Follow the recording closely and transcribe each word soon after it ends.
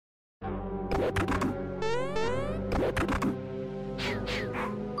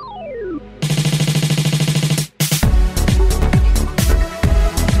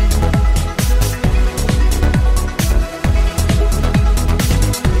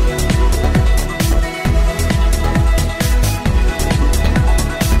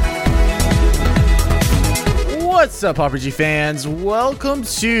What's up, RPG fans? Welcome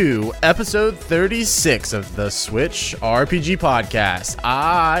to episode 36 of the Switch RPG Podcast.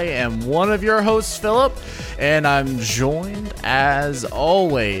 I am one of your hosts, Philip, and I'm joined, as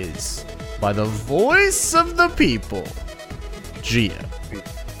always, by the voice of the people, Gio.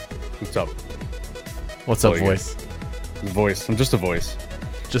 What's up? What's up, voice? Voice. I'm just a voice.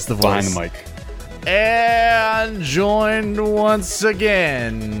 Just the voice. Behind the mic. And joined once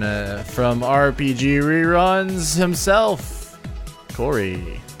again from RPG Reruns himself,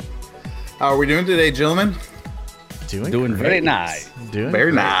 Corey. How are we doing today, gentlemen? Doing very nice. Doing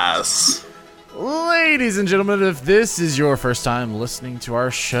Very great. nice. Ladies and gentlemen, if this is your first time listening to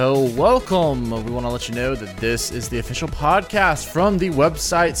our show, welcome. We want to let you know that this is the official podcast from the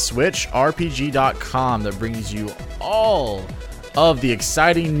website switchrpg.com that brings you all of the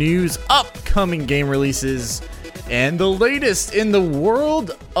exciting news, upcoming game releases, and the latest in the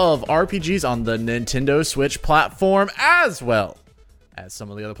world of RPGs on the Nintendo Switch platform, as well as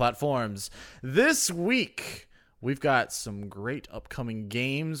some of the other platforms. This week, we've got some great upcoming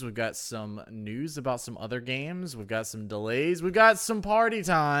games. We've got some news about some other games. We've got some delays. We've got some party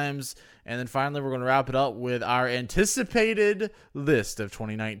times. And then finally, we're going to wrap it up with our anticipated list of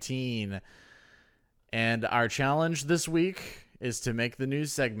 2019. And our challenge this week is to make the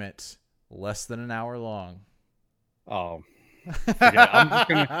news segment less than an hour long. Oh, I'm gonna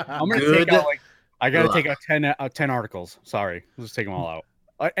take out I gotta take out 10 articles. Sorry, let's just take them all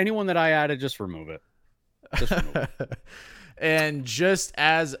out. Anyone that I added, just remove it. Just remove it. And just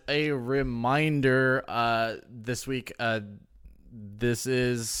as a reminder, this week, this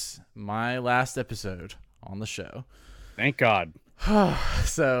is my last episode on the show. Thank God.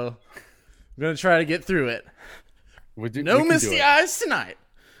 So I'm gonna try to get through it. No misty eyes tonight.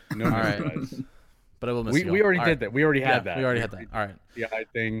 No all misty right. eyes. But I will miss you. We already did that. We already had that. We already had that. All right. Yeah, I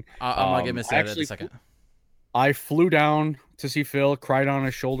think I'm gonna get misty eyed in a second. I flew down to see Phil, cried on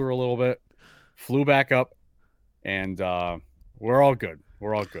his shoulder a little bit, flew back up, and we're all good.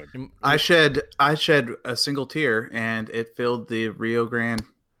 We're all good. I shed a single tear, and it filled the Rio Grande.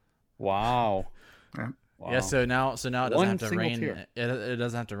 Wow. Yeah. Wow. Yeah. So now it doesn't One have to single rain. tear. It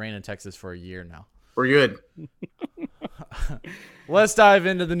doesn't have to rain in Texas for a year now. We're good. Let's dive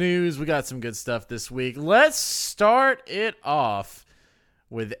into the news. We got some good stuff this week. Let's start it off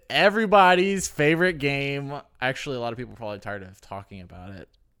with everybody's favorite game. Actually, a lot of people are probably tired of talking about it.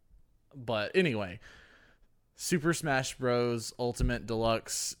 But anyway, Super Smash Bros. Ultimate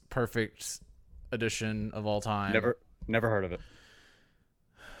Deluxe Perfect Edition of all time. Never heard of it.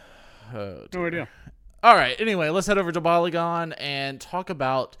 Oh, No idea. All right. Anyway, let's head over to Polygon and talk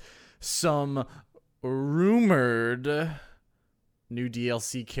about some rumored new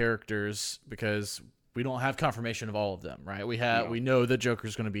DLC characters, because we don't have confirmation of all of them, right? We know that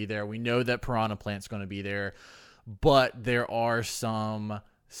Joker's going to be there. We know that Piranha Plant's going to be there, but there are some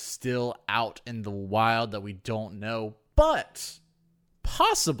still out in the wild that we don't know. But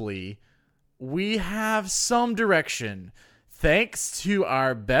possibly we have some direction thanks to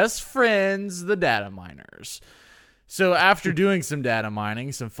our best friends, the data miners. So after doing some data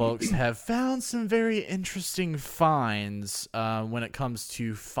mining, some folks have found some very interesting finds when it comes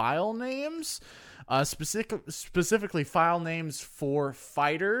to file names, specifically file names for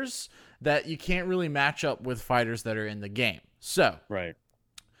fighters that you can't really match up with fighters that are in the game. So, Right.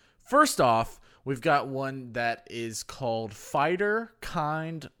 First off, we've got one that is called Fighter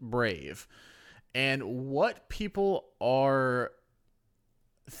Kind Brave. And what people are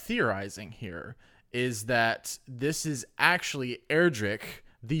theorizing here is that this is actually Erdrick,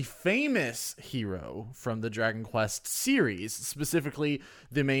 the famous hero from the Dragon Quest series, specifically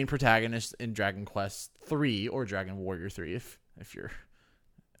the main protagonist in Dragon Quest 3 or Dragon Warrior 3, if you're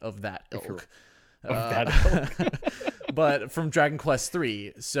of that ilk. But from Dragon Quest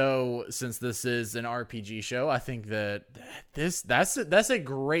 3. So since this is an RPG show, I think that that's a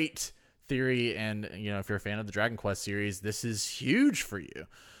great theory, and if you're a fan of the Dragon Quest series, this is huge for you.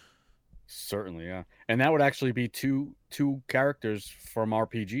 Certainly, yeah. And that would actually be two characters from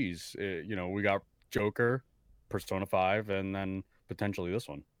RPGs. We got Joker, Persona 5, and then potentially this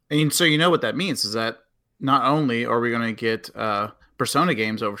one. And so what that means is that not only are we going to get Persona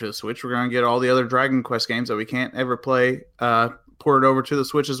games over to the Switch, we're going to get all the other Dragon Quest games that we can't ever play ported over to the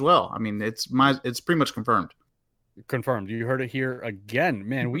Switch as well. I mean, it's pretty much confirmed. Confirmed. You heard it here again,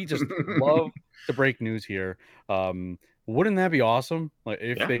 man. We just love to break news here. Wouldn't that be awesome? Like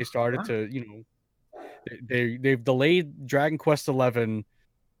if they started to, they've delayed Dragon Quest 11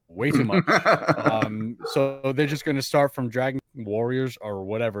 way too much. So they're just going to start from Dragon Warriors or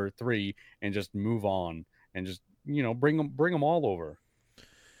whatever 3 and just move on and just bring them all over.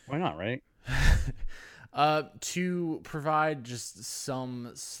 Why not, right? To provide just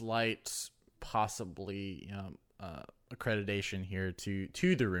some slight, possibly accreditation here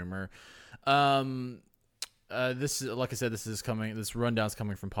to the rumor. This is, like I said, this rundown's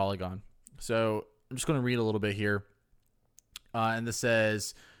coming from Polygon. So I'm just going to read a little bit here. And this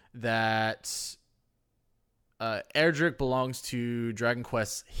says that Erdrick belongs to Dragon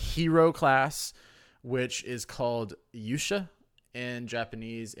Quest's hero class, which is called Yusha in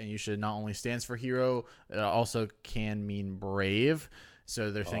Japanese, and Yusha not only stands for hero, it also can mean brave. So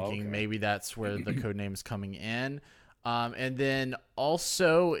they're thinking maybe that's where the code name is coming in. And then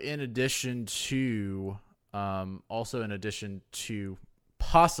also in addition to possibly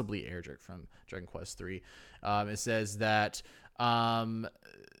Erdrick from Dragon Quest 3, it says that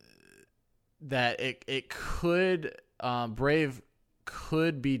that it could Brave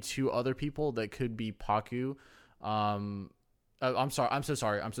could be 2 other people. That could be Paku. I'm sorry. I'm so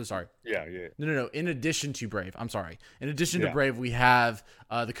sorry. Yeah. No. In addition to Brave, I'm sorry. In addition to Brave, we have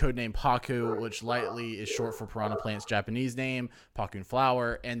the codename Paku, which lightly is short for Piranha Plant's Japanese name, Pakun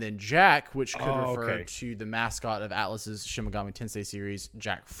Flower, and then Jack, which could refer to the mascot of Atlus's Shin Megami Tensei series,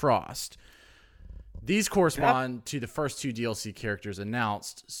 Jack Frost. These correspond to the first 2 DLC characters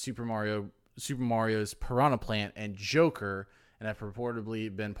announced, Super Mario's Piranha Plant and Joker, and have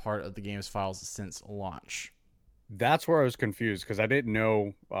purportedly been part of the game's files since launch. That's where I was confused because I didn't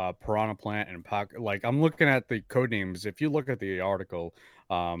know Piranha Plant and Paku. Like, I'm looking at the code names. If you look at the article,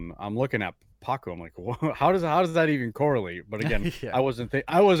 I'm looking at Paku. I'm like, how does that even correlate? But again, I wasn't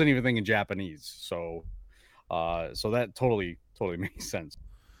even thinking Japanese. So that totally makes sense.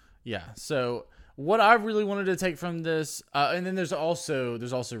 Yeah. So what I really wanted to take from this, and then there's also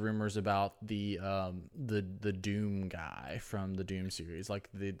rumors about the Doom guy from the Doom series, like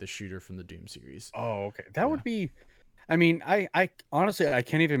the shooter from the Doom series. Oh, okay. That would be. I mean, I honestly I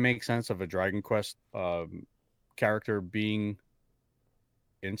can't even make sense of a Dragon Quest character being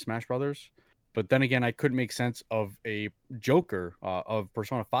in Smash Brothers, but then again, I could make sense of a Joker of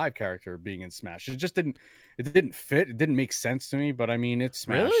Persona 5 character being in Smash. It just didn't fit. It didn't make sense to me. But I mean, it's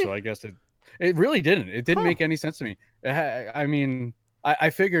Smash, really? So I guess it really didn't. It didn't make any sense to me. I mean, I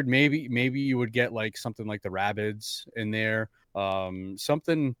figured maybe you would get like something like the Rabbids in there,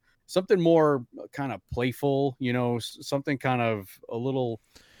 something more kind of playful, something kind of a little,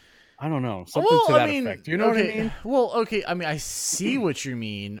 I don't know, something to that effect. You know what I mean? Well, okay. I mean, I see what you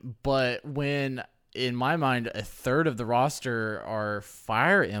mean, but when in my mind, a third of the roster are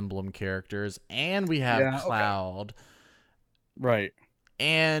Fire Emblem characters, and we have Cloud, right?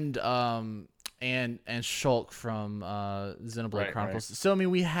 And Shulk from Xenoblade Chronicles. Right. So I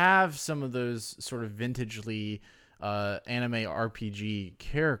mean, we have some of those sort of vintagely anime RPG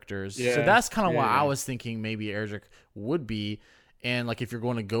characters. So that's kind of why I was thinking maybe Erdrick would be. And like if you're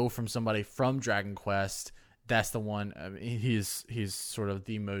going to go from somebody from Dragon Quest, that's the one. I mean, he's sort of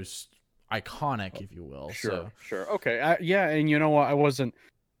the most iconic, if you will. Sure. Okay. And you know what? I wasn't.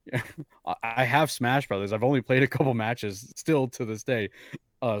 I have Smash Brothers. I've only played a couple matches still to this day.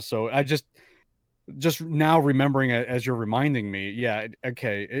 So I just now remembering it as you're reminding me. Yeah.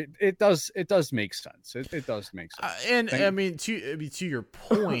 Okay. It does make sense. It does make sense. I mean, to your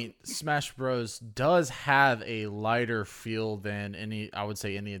point, Smash Bros does have a lighter feel than any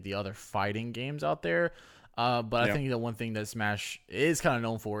of the other fighting games out there. But I think the one thing that Smash is kind of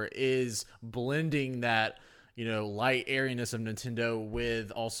known for is blending that, light airiness of Nintendo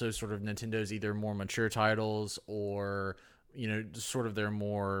with also sort of Nintendo's either more mature titles or, sort of their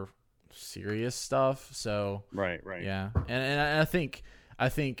more serious stuff. So right. Yeah. And I think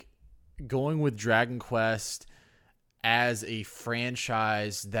going with Dragon Quest as a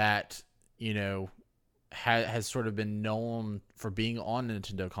franchise that, has sort of been known for being on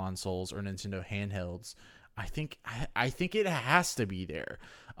Nintendo consoles or Nintendo handhelds, I think it has to be there.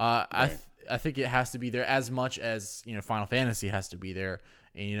 Right. I think it has to be there as much as Final Fantasy has to be there.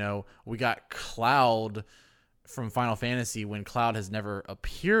 And we got Cloud from Final Fantasy when Cloud has never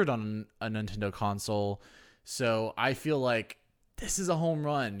appeared on a Nintendo console. So I feel like this is a home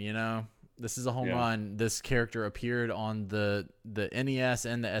run. This is a home run. This character appeared on the NES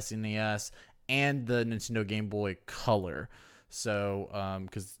and the SNES and the Nintendo Game Boy Color. So,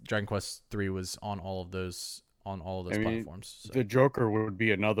 because Dragon Quest 3 was on all of those on all of those platforms. So. The Joker would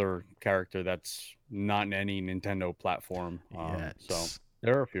be another character that's not in any Nintendo platform. So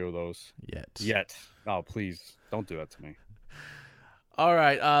there are a few of those. Yet. Oh, please don't do that to me. All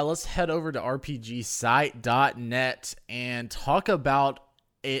right, let's head over to rpgsite.net and talk about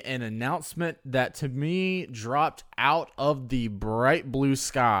an announcement that to me dropped out of the bright blue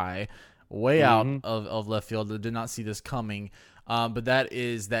sky, way out of left field. I did not see this coming, but that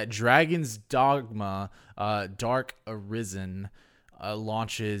is that Dragon's Dogma Dark Arisen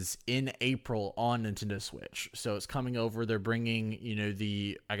launches in April on Nintendo Switch. So it's coming over. They're bringing,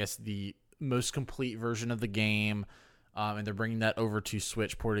 the most complete version of the game. And they're bringing that over to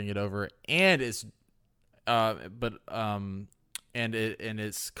Switch, porting it over, and it's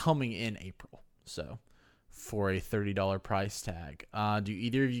coming in April. So for a $30 price tag. Do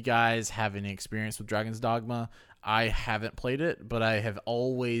either of you guys have any experience with Dragon's Dogma? I haven't played it, but I have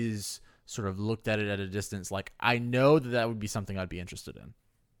always sort of looked at it at a distance. Like, I know that would be something I'd be interested in.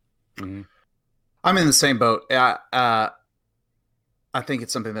 Mm-hmm. I'm in the same boat. I think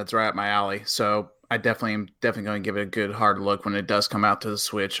it's something that's right up my alley. So I am definitely going to give it a good hard look when it does come out to the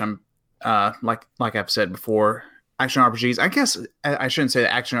Switch. I'm like I've said before, action RPGs. I guess I shouldn't say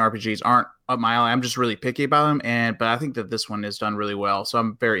that action RPGs aren't up my alley. I'm just really picky about them, but I think that this one is done really well. So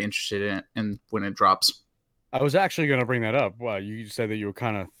I'm very interested in it and when it drops. I was actually going to bring that up. Well, you said that you were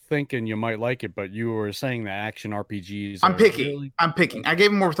kind of thinking you might like it, but you were saying that action RPGs. I'm picky. I'm picky. I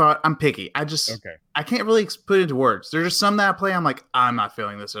gave it more thought. I'm picky. I can't really put it into words. There's just some that I play. I'm like, I'm not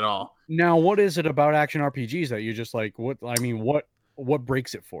feeling this at all. Now, what is it about action RPGs that you just like? What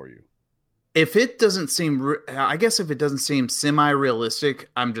breaks it for you? If it doesn't seem, I guess if it doesn't seem semi-realistic,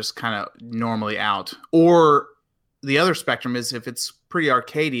 I'm just kind of normally out. Or the other spectrum is if it's pretty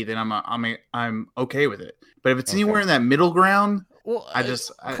arcadey, then I'm okay with it. But if it's anywhere in that middle ground, well,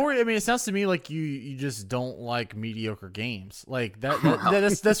 Corey, I mean, it sounds to me like you just don't like mediocre games. Like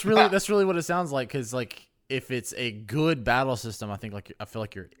that's really what it sounds like. Because like if it's a good battle system, I feel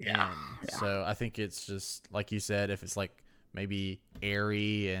like you're in. Yeah. So I think it's just like you said, if it's like maybe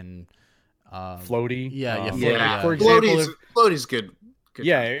airy and floaty. Floaty. For example, floaty's good.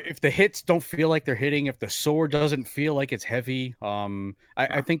 If the hits don't feel like they're hitting, if the sword doesn't feel like it's heavy,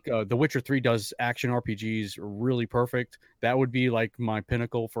 I think The Witcher 3 does action RPGs really perfect. That would be like my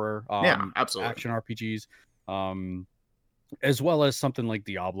pinnacle for absolutely. Action RPGs, as well as something like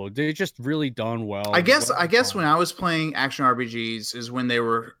Diablo. They're just really done well. I guess when I was playing action RPGs is when they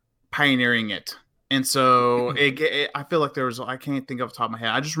were pioneering it. And so I feel like I can't think off the top of my head.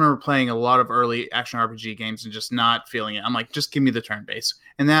 I just remember playing a lot of early action RPG games and just not feeling it. I'm like, just give me the turn base.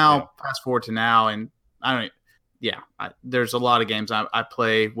 And now fast forward to now, and there's a lot of games I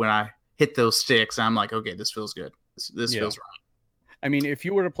play when I hit those sticks. I'm like, okay, this feels good. This feels right. I mean, if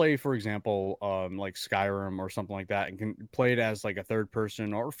you were to play, for example, like Skyrim or something like that, and can play it as like a third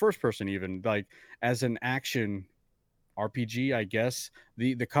person or first person, even like as an action RPG, I guess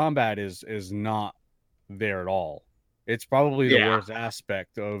the combat is not there at all. It's probably the worst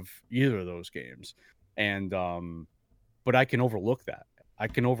aspect of either of those games, and but I can overlook that. I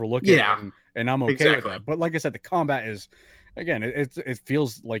can overlook it, and I'm okay with that. But like I said, the combat is, again, it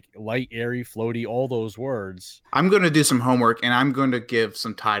feels like light, airy, floaty, all those words. I'm going to do some homework, and I'm going to give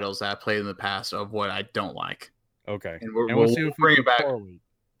some titles that I played in the past of what I don't like. Okay, and we'll see if bring it back.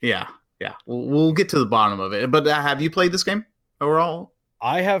 Yeah, we'll get to the bottom of it. But have you played this game overall?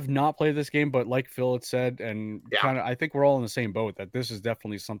 I have not played this game, but like Phil had said, and kind of, I think we're all in the same boat that this is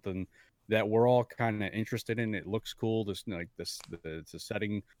definitely something that we're all kind of interested in. It looks cool. The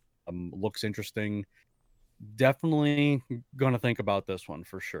setting looks interesting. Definitely going to think about this one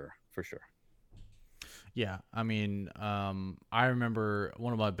for sure. Yeah, I mean, I remember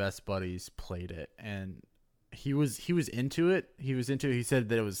one of my best buddies played it, and he was into it. He said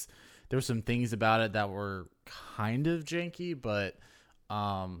that there were some things about it that were kind of janky, but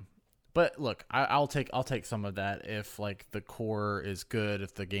look, I'll take some of that if like the core is good,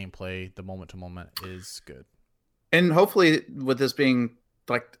 if the gameplay, the moment to moment is good. And hopefully with this being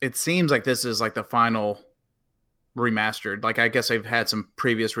like, it seems like this is like the final remastered. Like, I guess they've had some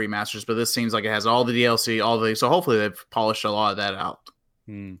previous remasters, but this seems like it has all the DLC, so hopefully they've polished a lot of that out.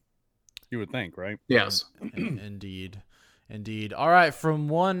 You would think, right? Yes. Indeed. All right, from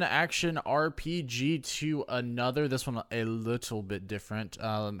one action RPG to another, this one a little bit different.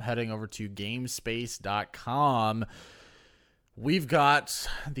 Heading over to GameSpace.com, we've got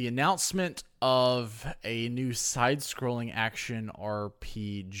the announcement of a new side-scrolling action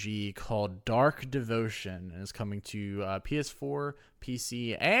RPG called Dark Devotion, and it's coming to PS4,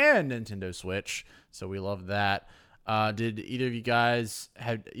 PC, and Nintendo Switch, so we love that. Did either of you guys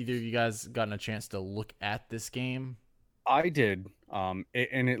gotten a chance to look at this game? I did. And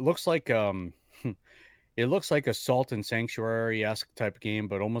it looks like it looks like a Salt and Sanctuary-esque type game,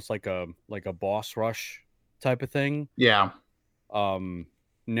 but almost like a boss rush type of thing. Yeah.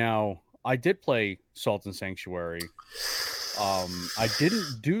 Now I did play Salt and Sanctuary. I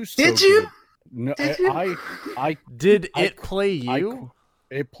didn't do so Did you? good. No, Did you? I Did it play you?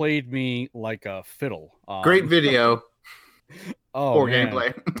 it played me like a fiddle. Great video Oh, or man.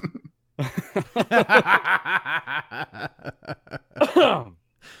 gameplay.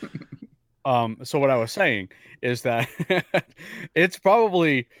 So what I was saying is that it's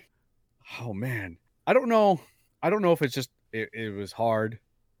probably, oh man, I don't know if it's just it was hard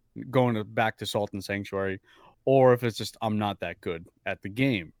going back to Salt and Sanctuary, or if it's just I'm not that good at the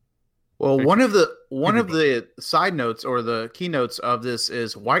game. Well, one of the side notes or the keynotes of this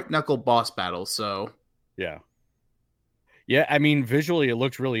is white knuckle boss battles. So Yeah, I mean, visually it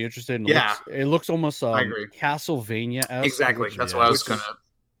looks really interesting. It looks almost I agree. Castlevania-esque. exactly, that's what I was gonna.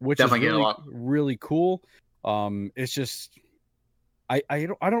 Which definitely is get a really, lot. really cool. It's just I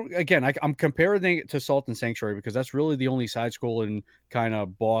don't again, I'm comparing it to Salt and Sanctuary because that's really the only side scrolling kind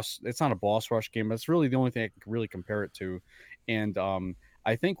of boss. It's not a boss rush game, but it's really the only thing I can really compare it to. And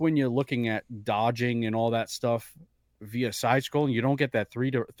I think when you're looking at dodging and all that stuff via side scrolling, you don't get that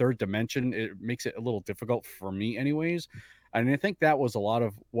third dimension. It makes it a little difficult for me anyways. And I think that was a lot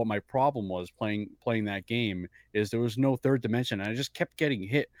of what my problem was playing that game, is there was no third dimension. And I just kept getting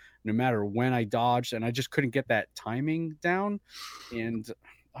hit no matter when I dodged, and I just couldn't get that timing down. And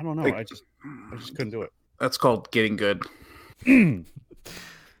I don't know, I just couldn't do it. That's called getting good.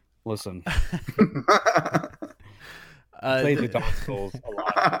 Listen, played the Dark Souls a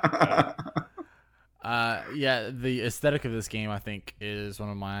lot. Yeah, the aesthetic of this game I think is one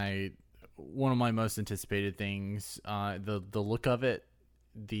of my most anticipated things. The look of it,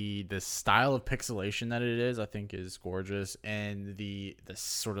 the style of pixelation that it is, I think is gorgeous, and the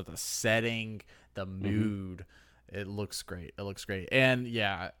sort of the setting, the mood, it looks great. And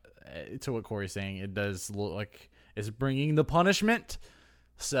yeah, to what Corey's saying, it does look like it's bringing the punishment.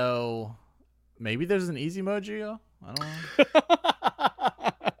 So maybe there's an easy mode, Gio. I don't know.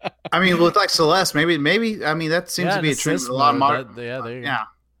 I mean, with like Celeste, maybe. I mean, that seems to be a trend with a lot of modern. There you go. Yeah,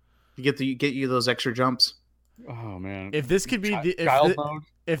 you get you those extra jumps. Oh man! If this could be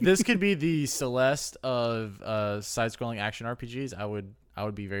if this could be the Celeste of side-scrolling action RPGs, I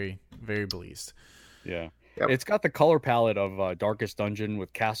would be very, very pleased. Yeah. Yep. It's got the color palette of Darkest Dungeon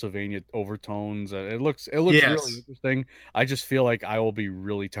with Castlevania overtones. It looks really interesting. I just feel like I will be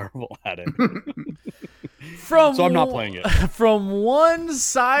really terrible at it. So I'm not playing it. From one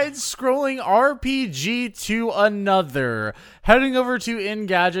side-scrolling RPG to another, heading over to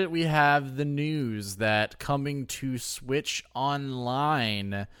Engadget, we have the news that coming to Switch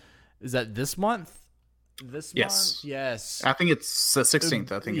Online. Is that this month? Yes. Yes. I think it's the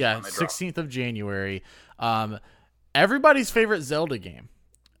 16th. I think. Yeah, 16th of January. Everybody's favorite Zelda game,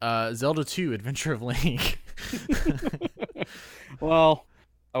 Zelda 2: Adventure of Link. Well,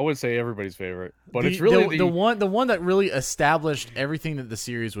 I wouldn't say everybody's favorite, but it's really the one that really established everything that the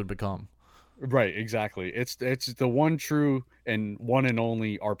series would become. Right, exactly. It's the one true and one and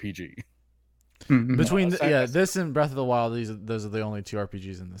only RPG. Between this and Breath of the Wild, those are the only two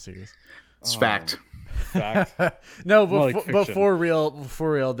RPGs in the series. It's fact. No, but for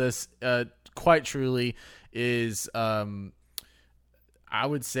real, this quite truly is, I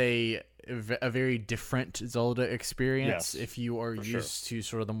would say, a very different Zelda experience. If you are used to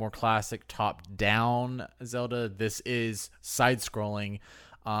sort of the more classic top-down Zelda, this is side-scrolling,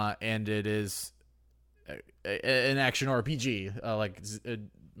 and it is an action RPG.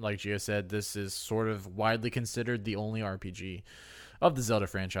 Like Gio said, this is sort of widely considered the only RPG of the Zelda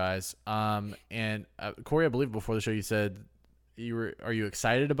franchise. And Corey, I believe before the show you said are you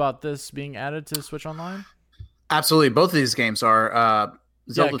excited about this being added to Switch Online? Absolutely, both of these games are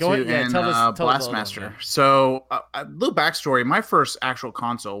Zelda 2 and Blastmaster. So, a little backstory: my first actual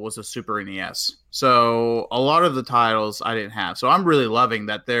console was a Super NES, so a lot of the titles I didn't have. So I'm really loving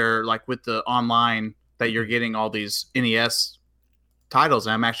that they're like with the online that you're getting all these NES titles,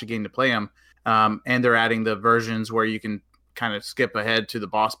 and I'm actually getting to play them. And they're adding the versions where you can kind of skip ahead to the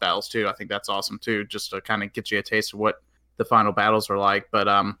boss battles too. I think that's awesome too, just to kind of get you a taste of what the final battles are like. But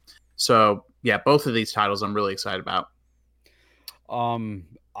so yeah, both of these titles I'm really excited about.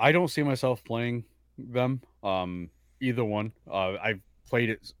 I don't see myself playing them. Either one. I played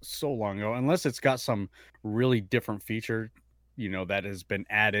it so long ago, unless it's got some really different feature, that has been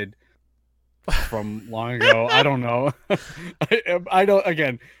added from long ago. I don't know. I don't.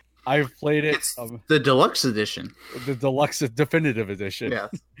 Again, I've played it. It's the deluxe edition. The deluxe definitive edition. Yeah.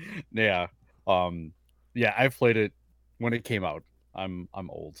 Yeah. Yeah, I've played it when it came out. I'm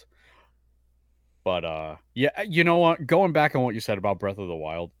old. But yeah, you know what? Going back on what you said about Breath of the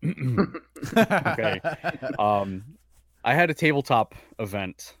Wild. Okay. I had a tabletop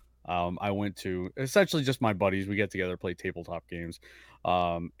event. I went to essentially just my buddies. We get together, play tabletop games.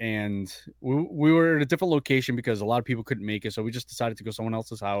 And we were at a different location because a lot of people couldn't make it. So we just decided to go to someone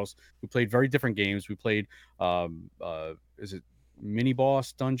else's house. We played very different games. We played, is it Mini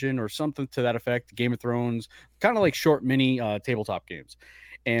Boss Dungeon or something to that effect? Game of Thrones, kind of like short mini tabletop games.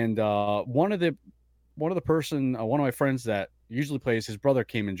 And one of my friends that usually plays, his brother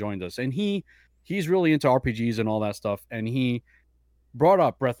came and joined us, and he's really into RPGs and all that stuff. And he brought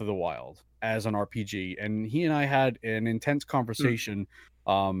up Breath of the Wild as an RPG, and he and I had an intense conversation.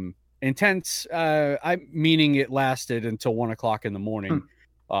 Intense, meaning it lasted until 1:00 in the morning,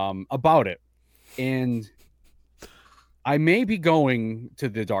 about it. And I may be going to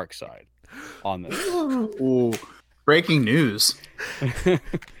the dark side on this. Ooh, breaking news.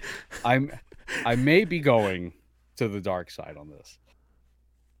 I may be going to the dark side on this.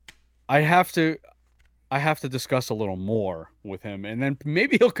 I have to discuss a little more with him, and then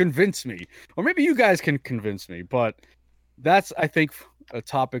maybe he'll convince me, or maybe you guys can convince me. But that's, I think, a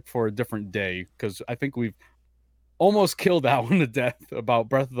topic for a different day, because I think we've almost killed that one to death about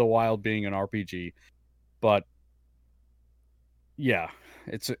Breath of the Wild being an RPG. But yeah,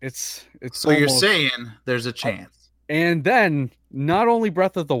 it's So you're saying there's a chance. And then not only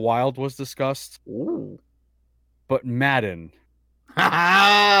Breath of the Wild was discussed, but Madden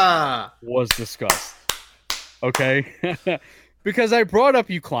was discussed. Okay? Because I brought up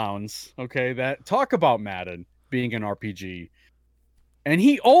you clowns, okay, that talk about Madden being an RPG. And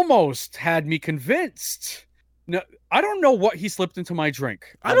he almost had me convinced. No, I don't know what he slipped into my drink.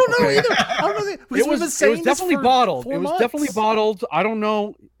 I don't know either. I don't know. It was definitely bottled. It was definitely bottled. I don't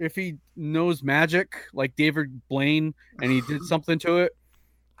know if he knows magic like David Blaine and he did something to it.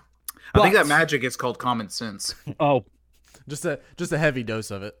 I think that magic is called common sense. Oh, just a heavy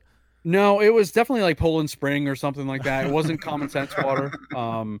dose of it. No, it was definitely like Poland Spring or something like that. It wasn't common sense water.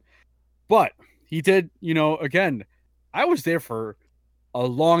 But he did, again, I was there for a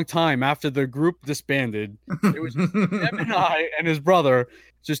long time after the group disbanded. It was just him and I and his brother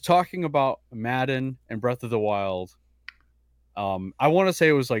just talking about Madden and Breath of the Wild. I want to say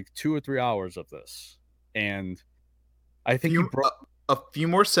it was like 2 or 3 hours of this. And I think a few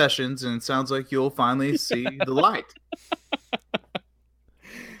more sessions, and it sounds like you'll finally see the light.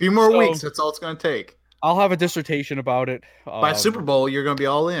 A few more weeks, that's all it's going to take. I'll have a dissertation about it. By Super Bowl, you're going to be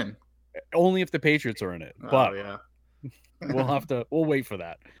all in. Only if the Patriots are in it. But yeah. We'll wait for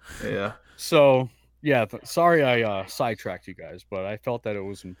that. Yeah. So, yeah, sorry I sidetracked you guys, but I felt that it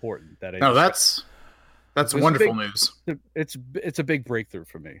was important that that's wonderful news. It's a big breakthrough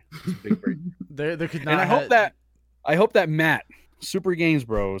for me. It's a big breakthrough. there could not. And I hope that Matt, Super Games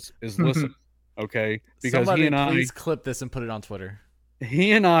Bros, is listening. Okay, because somebody he and please clip this and put it on Twitter.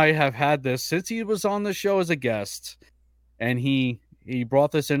 He and I have had this since he was on the show as a guest, and he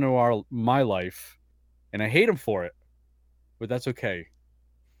brought this into my life, and I hate him for it, but that's okay.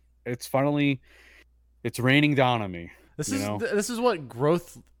 It's raining down on me. This is what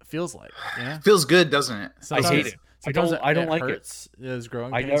growth feels like. Yeah, feels good, doesn't it? I hate it. I don't like it. Is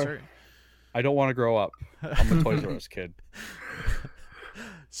growing pains hurt? I don't want to grow up. I'm a Toys R Us kid.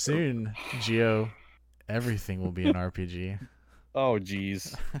 Soon, Gio, everything will be an RPG. Oh,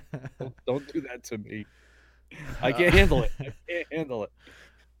 geez. Don't do that to me. I can't handle it.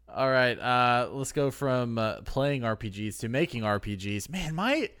 All right. Let's go from playing RPGs to making RPGs. Man,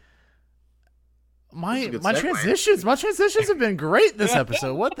 my transitions have been great this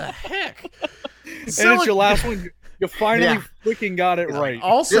episode. What the heck? And it's your last one. You finally freaking got it right.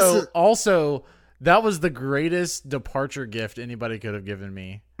 Also, that was the greatest departure gift anybody could have given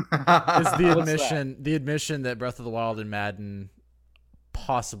me. It's the admission that Breath of the Wild and Madden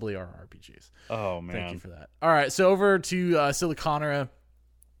possibly are RPGs. Oh, man. Thank you for that. All right, so over to Siliconera.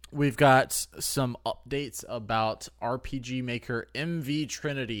 We've got some updates about RPG Maker MV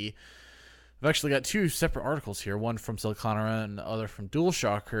Trinity. I've actually got 2 separate articles here, one from Siliconera and the other from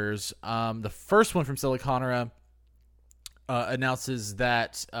DualShockers. The first one from Siliconera announces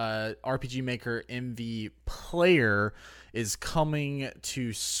that RPG Maker MV Player is coming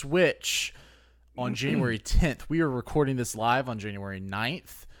to Switch on January 10th. We are recording this live on January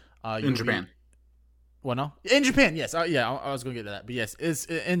 9th. In Japan. Well, no. In Japan, yes. I was going to get to that. But yes, it's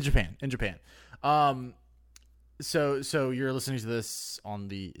in Japan. So you're listening to this on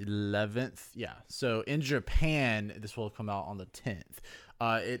the 11th. Yeah. So in Japan, this will come out on the 10th.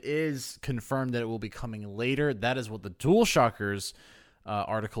 It is confirmed that it will be coming later. That is what the DualShockers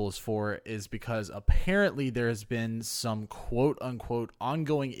article is for, is because apparently there has been some quote-unquote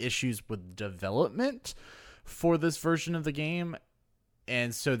ongoing issues with development for this version of the game,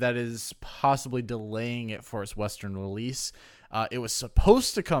 and so that is possibly delaying it for its Western release. It was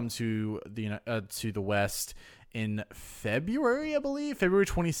supposed to come to the West in February, I believe, February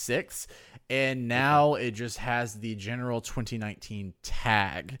 26th, and now it just has the general 2019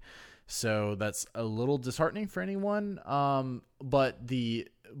 tag. So that's a little disheartening for anyone. But the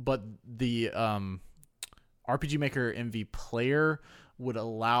RPG Maker MV Player would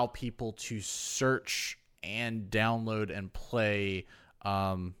allow people to search and download and play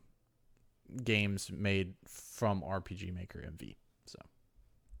games made from RPG Maker MV. So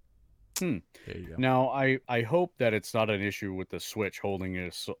there you go. Now I hope that it's not an issue with the Switch holding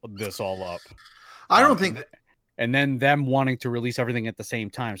this all up. I don't think. And then them wanting to release everything at the same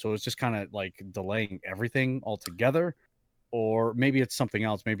time, so it's just kind of like delaying everything altogether, or maybe it's something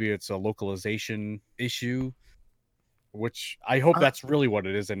else. Maybe it's a localization issue, which I hope that's really what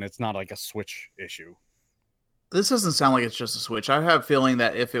it is, and it's not like a Switch issue. This doesn't sound like it's just a Switch. I have a feeling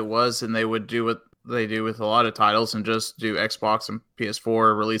that if it was, then they would do what they do with a lot of titles and just do Xbox and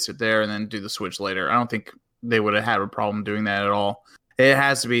PS4, release it there, and then do the Switch later. I don't think they would have had a problem doing that at all. It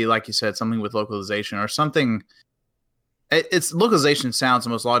has to be, like you said, something with localization or something. Its localization sounds the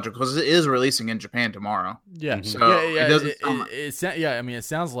most logical because it is releasing in Japan tomorrow. Yeah, so it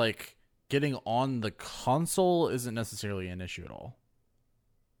sounds like getting on the console isn't necessarily an issue at all.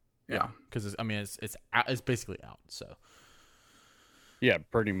 Yeah, because it's basically out. So yeah,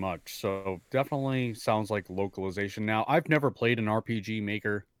 pretty much. So definitely sounds like localization. Now, I've never played an RPG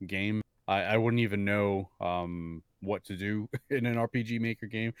Maker game. I wouldn't even know what to do in an RPG Maker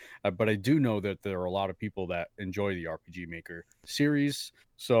game, but I do know that there are a lot of people that enjoy the RPG Maker series.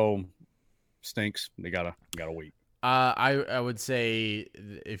 So stinks. They gotta wait. I would say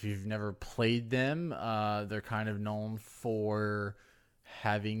if you've never played them, they're kind of known for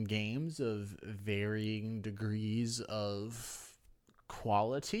having games of varying degrees of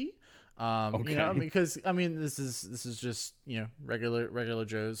quality. Okay. Because this is just regular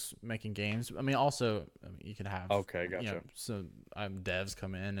Joes making games. Also, you can have gotcha. So devs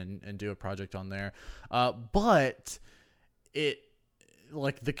come in and do a project on there, but it,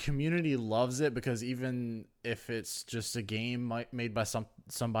 like, the community loves it because even if it's just a game made by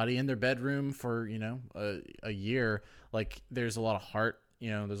somebody in their bedroom for a year, like, there's a lot of heart.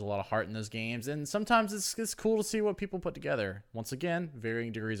 There's a lot of heart in those games, and sometimes it's cool to see what people put together. Once again,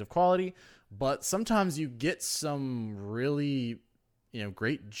 varying degrees of quality, but sometimes you get some really,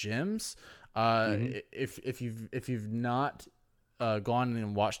 great gems. If you've not gone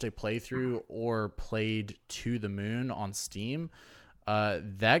and watched a playthrough or played To the Moon on Steam,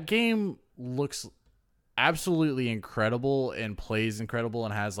 that game looks absolutely incredible and plays incredible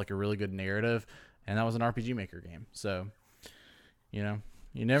and has like a really good narrative, and that was an RPG Maker game. So, you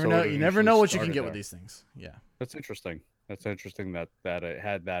never know. You never know what you can get with these things. Yeah, that's interesting. That's interesting that it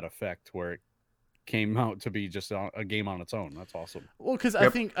had that effect where it came out to be just a game on its own. That's awesome. Well, because I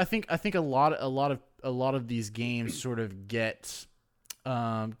think a lot of these games sort of get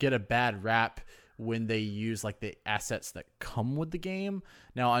a bad rap when they use like the assets that come with the game.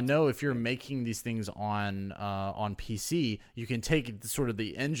 Now, I know if you're making these things on PC, you can take sort of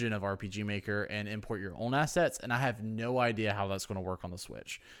the engine of RPG Maker and import your own assets, and I have no idea how that's going to work on the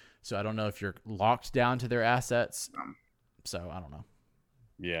Switch. So I don't know if you're locked down to their assets. So I don't know.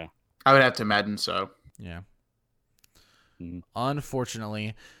 Yeah, I would have to imagine so. Yeah.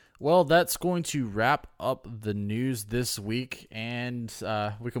 Unfortunately. Well, that's going to wrap up the news this week, and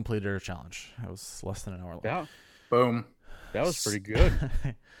we completed our challenge. It was less than an hour long. Yeah. Boom. That was pretty good.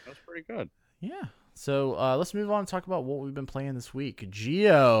 Yeah. So let's move on and talk about what we've been playing this week.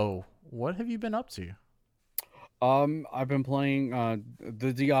 Gio, what have you been up to? I've been playing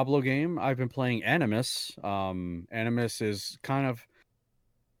the Diablo game. I've been playing Animus. Animus is kind of,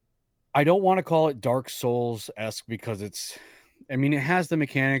 I don't want to call it Dark Souls-esque because it has the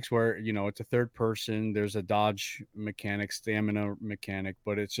mechanics where, it's a third person, there's a dodge mechanic, stamina mechanic,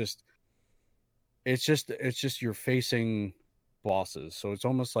 but it's just you're facing bosses. So it's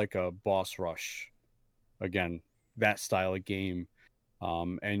almost like a boss rush. Again, that style of game.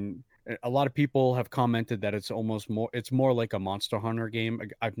 And a lot of people have commented that it's more like a Monster Hunter game.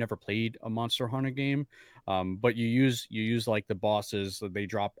 I've never played a Monster Hunter game, but you use like the bosses. They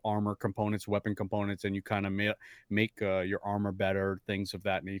drop armor components, weapon components, and you kind of make your armor better, things of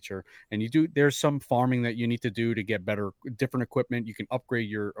that nature. And there's some farming that you need to do to get different equipment. You can upgrade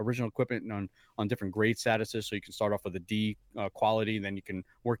your original equipment on different grade statuses, so you can start off with a D quality, then you can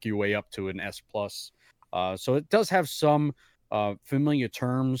work your way up to an S plus. So it does have some familiar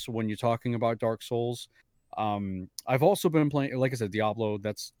terms when you're talking about Dark Souls. I've also been playing, like I said, Diablo.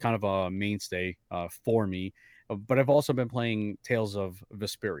 That's kind of a mainstay for me. But I've also been playing Tales of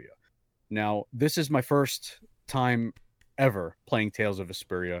Vesperia. Now, this is my first time ever playing Tales of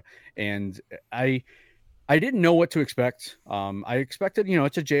Vesperia, and I didn't know what to expect. I expected,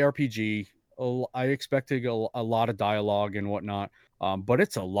 it's a JRPG. I expected a lot of dialogue and whatnot, but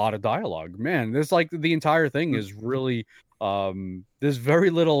it's a lot of dialogue. Man, there's like the entire thing is really there's very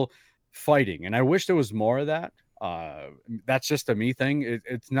little fighting, and I wish there was more of that. That's just a me thing.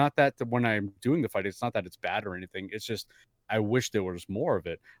 It's not that when I'm doing the fight, it's not that it's bad or anything. It's just I wish there was more of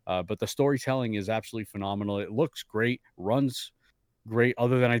it. But the storytelling is absolutely phenomenal. It looks great, runs great,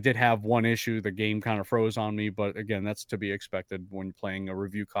 other than I did have one issue. The game kind of froze on me, but again, that's to be expected when playing a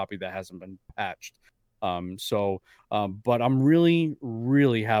review copy that hasn't been patched. But I'm really,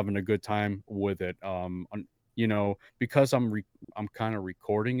 really having a good time with it. Because I'm kind of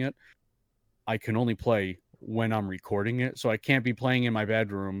recording it, I can only play when I'm recording it, so I can't be playing in my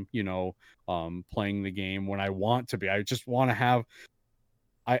bedroom, playing the game when I want to be. I just want to have,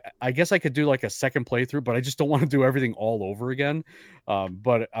 I guess I could do like a second playthrough, but I just don't want to do everything all over again.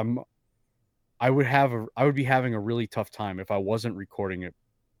 But I would be having a really tough time if I wasn't recording it,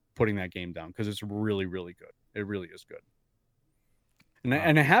 putting that game down, because it's really, really good. It really is good.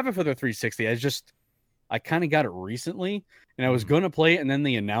 And I have it for the 360. I kind of got it recently, and I was going to play it, and then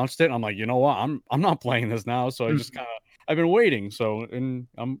they announced it. And I'm like, you know what? I'm not playing this now. So I've been waiting. So, and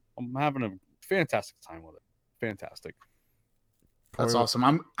I'm having a fantastic time with it. Fantastic. That's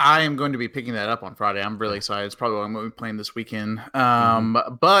awesome. I am going to be picking that up on Friday. I'm really excited. It's probably what I'm going to be playing this weekend.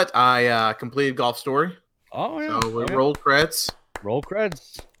 But I completed Golf Story. Oh yeah. So we rolled creds. Roll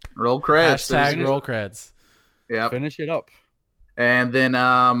creds. Roll creds. Hashtag roll creds. Yeah. Finish it up. And then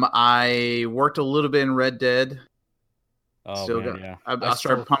I worked a little bit in Red Dead. Oh man, yeah. I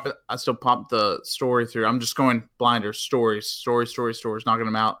started pumping. I still pumped the story through. I'm just going blinder stories, knocking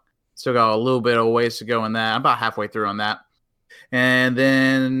them out. Still got a little bit of ways to go in that. I'm about halfway through on that. And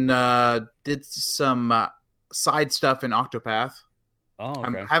then did some side stuff in Octopath. Oh,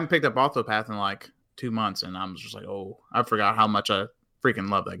 okay. I haven't picked up Octopath in like 2 months, and I'm just like, oh, I forgot how much I freaking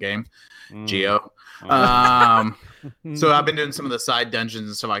love that game. Geo. So I've been doing some of the side dungeons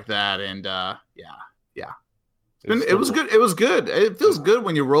and stuff like that, and yeah. It was good. It was good. It feels good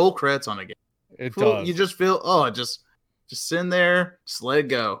when you roll creds on a game. It does. You just feel, just sit in there, just let it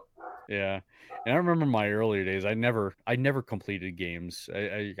go. Yeah. And I remember my earlier days, I never completed games.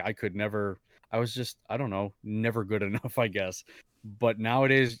 I could never, I was just, I don't know, never good enough, I guess. But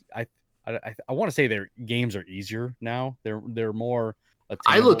nowadays, I want to say their games are easier now. They're more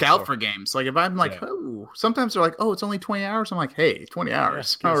I look out for games. Like if I'm like, sometimes they're like, it's only 20 hours. I'm like, hey, 20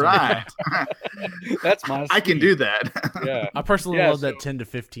 hours. All right. That's my speed. I can do that. Yeah. I personally love that 10 to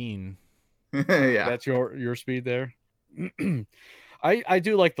 15. Yeah. That's your speed there. I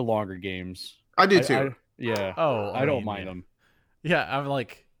do like the longer games. I do too. I don't mind them. Yeah, I'm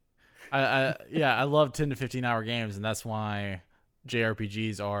like, I love 10 to 15 hour games, and that's why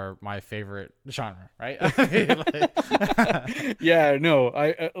JRPGs are my favorite genre, right? Yeah, no,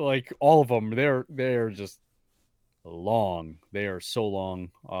 I like all of them. They're just long. They are so long.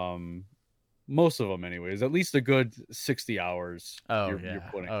 Most of them, anyways. At least a good 60 hours. You're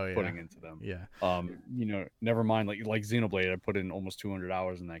putting into them. Yeah. Never mind like Xenoblade. I put in almost 200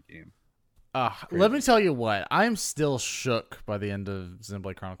 hours in that game. Let me tell you what. I'm still shook by the end of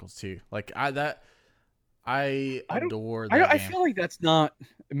Xenoblade Chronicles 2. Like I adore that game. I feel like that's not.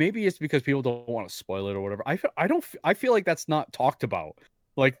 Maybe it's because people don't want to spoil it or whatever. I feel like that's not talked about.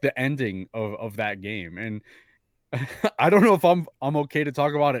 Like the ending of that game, and I don't know if I'm okay to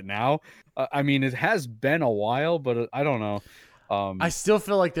talk about it now. I mean, it has been a while, but I don't know. I still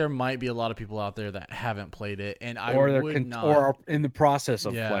feel like there might be a lot of people out there that haven't played it, and or are in the process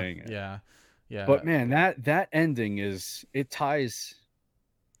of playing it. Yeah. But man, that ending it ties.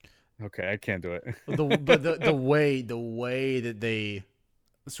 Okay, I can't do it. the way that they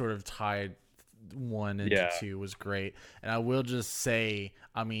sort of tied one into two was great, and I will just say,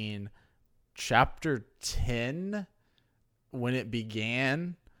 I mean, chapter 10 when it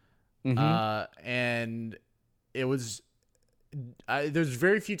began, and it was there's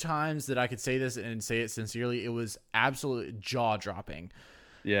very few times that I could say this and say it sincerely. It was absolutely jaw dropping.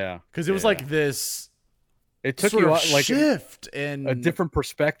 Yeah, because it was like this. It took sort you of like shift and a different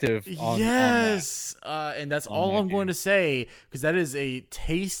perspective. Yes, and that's all I'm going to say, because that is a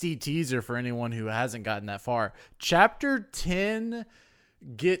tasty teaser for anyone who hasn't gotten that far. Chapter 10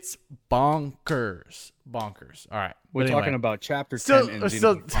 gets bonkers. All right, we're talking about Chapter 10.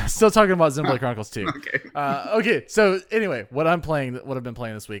 Still talking about Xenoblade Chronicles 2. Okay. Okay. So anyway, what I've been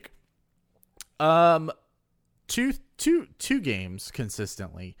playing this week. Two games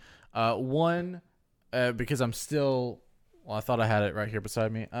consistently. One. Because I'm still, well, I thought I had it right here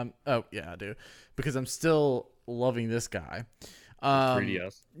beside me. Oh yeah, I do, because I'm still loving this guy.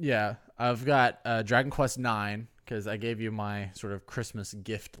 3DS. Yeah, I've got Dragon Quest IX, because I gave you my sort of Christmas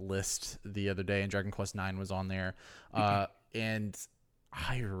gift list the other day, and Dragon Quest IX was on there, and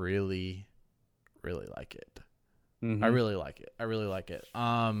I really, really like it. Mm-hmm. I really like it.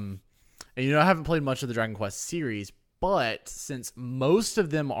 And I haven't played much of the Dragon Quest series. But since most of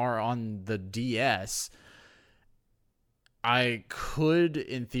them are on the DS, I could,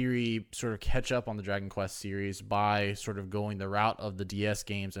 in theory, sort of catch up on the Dragon Quest series by sort of going the route of the DS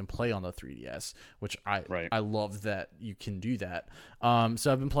games and play on the 3DS, which I love that you can do that.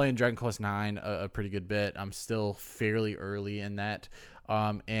 So I've been playing Dragon Quest IX a pretty good bit. I'm still fairly early in that.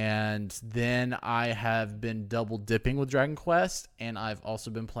 And then I have been double dipping with Dragon Quest, and I've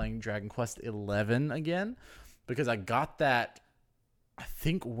also been playing Dragon Quest 11 again. Because I got that, I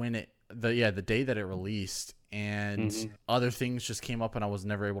think the day that it released, and other things just came up and I was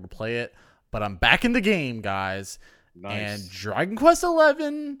never able to play it. But I'm back in the game, guys. Nice. And Dragon Quest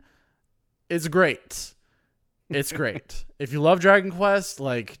 11 is great. It's great. If you love Dragon Quest,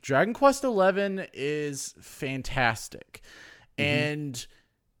 like, Dragon Quest 11 is fantastic. And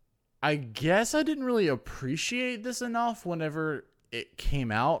I guess I didn't really appreciate this enough whenever it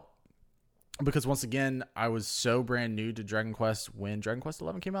came out. Because once again, I was so brand new to Dragon Quest when Dragon Quest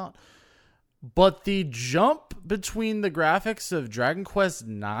 11 came out. But the jump between the graphics of Dragon Quest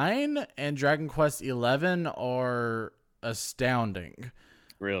 9 and Dragon Quest 11 are astounding.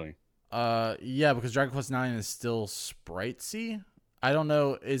 Really? Yeah, because Dragon Quest 9 is still spritesy. I don't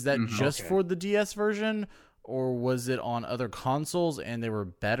know, is that just for the DS version, or was it on other consoles and they were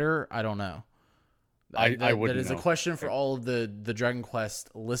better? I don't know. I wouldn't That is know. A question for all of the Dragon Quest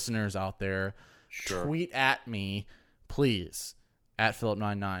listeners out there. Sure. Tweet at me, please, at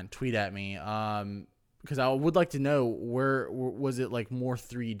Philip99. Tweet at me, because I would like to know where was it like more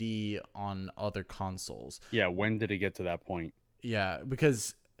 3D on other consoles. Yeah, when did it get to that point? Yeah,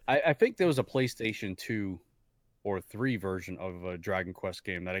 because I think there was a PlayStation 2 or 3 version of a Dragon Quest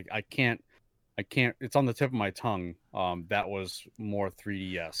game that I can't. It's on the tip of my tongue. That was more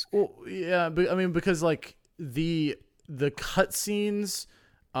 3D-esque. Well, yeah, but I mean, because like the cutscenes,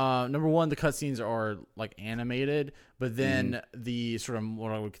 number one, the cutscenes are like animated, but then the sort of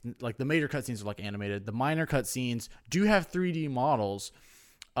what I would like the major cutscenes are like animated. The minor cutscenes do have 3D models,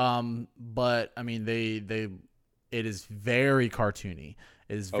 but I mean it is very cartoony.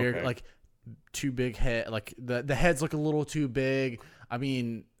 It is very like too big head. Like the heads look a little too big. I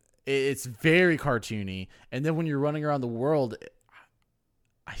mean. It's very cartoony, and then when you're running around the world,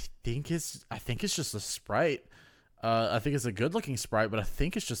 I think it's just a sprite. I think it's a good looking sprite, but I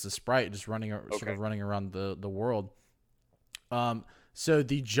think it's just a sprite just running sort of running around the world. So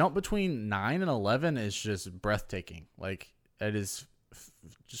the jump between 9 and 11 is just breathtaking. Like, it is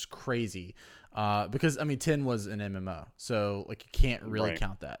just crazy. Because I mean 10 was an MMO, so like you can't really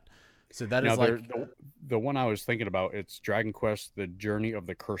count that. So that is like the one I was thinking about. It's Dragon Quest: The Journey of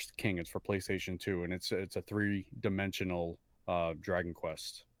the Cursed King. It's for PlayStation 2, and it's a 3-dimensional Dragon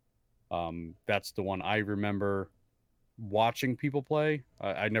Quest. That's the one I remember watching people play.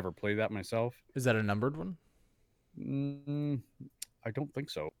 I never played that myself. Is that a numbered one? I don't think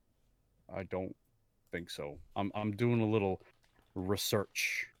so. I'm doing a little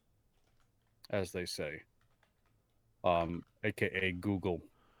research, as they say. AKA Google.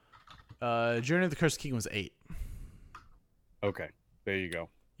 Journey of the Cursed King was 8. Okay, there you go.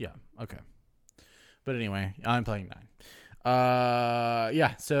 Yeah, okay. But anyway, I'm playing 9.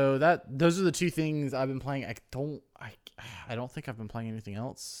 Yeah, so those are the two things I've been playing. I don't think I've been playing anything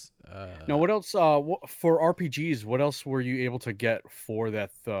else. Now, what else for RPGs? What else were you able to get for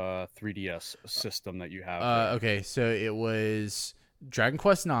that 3DS system that you have? Okay, so it was Dragon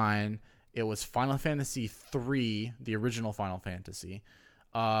Quest 9. It was Final Fantasy 3, the original Final Fantasy.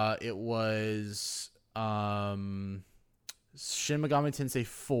 It was Shin Megami Tensei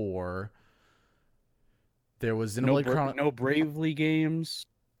 4. There was Xenoblade no Bravely games.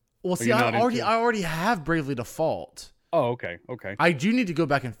 Well, see, I already have Bravely Default. Oh, okay. Okay. I do need to go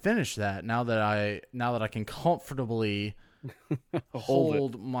back and finish that now that I can comfortably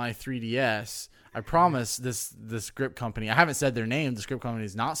hold my 3DS. I promise this grip company. I haven't said their name. This grip company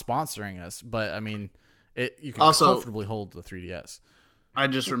is not sponsoring us, but I mean, you can Also, comfortably hold the 3DS. I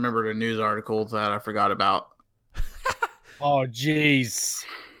just remembered a news article that I forgot about. Oh, jeez.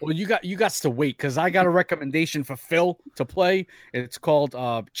 Well, you got to wait because I got a recommendation for Phil to play. It's called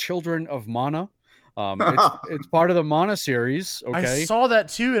Children of Mana. It's part of the Mana series. Okay, I saw that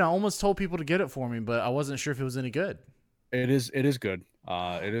too, and I almost told people to get it for me, but I wasn't sure if it was any good. It is good.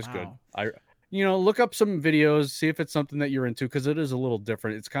 It is Wow. good. Look up some videos, see if it's something that you're into because it is a little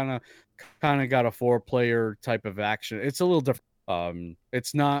different. It's kind of got a 4-player type of action. It's a little different.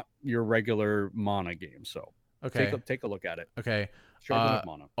 It's not your regular Mana game, so Okay. take a look at it. Okay. Children of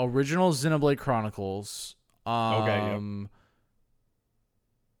Mana. Original Xenoblade Chronicles. Okay,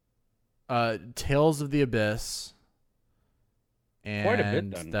 Tales of the Abyss. And Quite a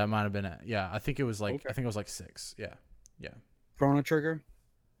bit then. that might have been it. Yeah, I think it was like Okay. 6. Yeah. Chrono Trigger.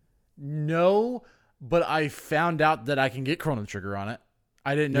 No, but I found out that I can get Chrono Trigger on it.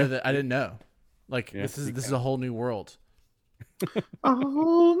 I didn't know that. I didn't know. Like Yeah, this you is can. a whole new world, A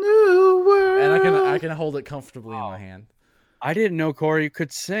whole new world. and I can hold it comfortably in my hand. I didn't know Corey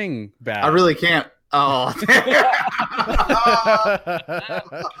could sing bad. I really can't. Oh.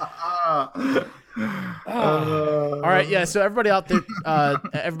 All right, yeah. So everybody out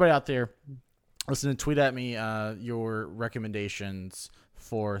there, listen, tweet at me your recommendations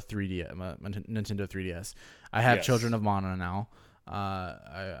for 3D, my Nintendo 3DS. I have Yes. Children of Mana now.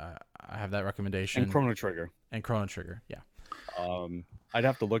 I have that recommendation And Chrono Trigger. Yeah. I'd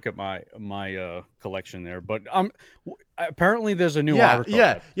have to look at my collection there, but apparently there's a new Yeah,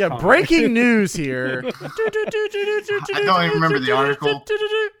 article. yeah. Breaking news here. I don't even remember the article.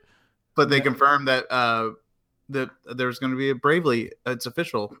 But they confirmed that that there's going to be a Bravely. It's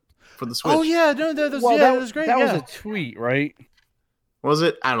official for the Switch. Oh yeah, no, that was, Well, that was great. That yeah. was a tweet, right? Was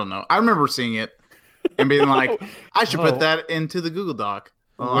it? I don't know. I remember seeing it and being like, I should Oh. put that into the Google Doc.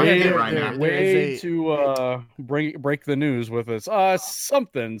 Well, I Way- get it right there- now. Way is to break the news with us.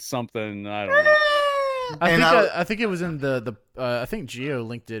 Something. I don't know. I think it was in the I think Gio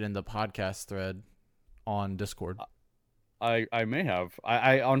linked it in the podcast thread on Discord. I may have.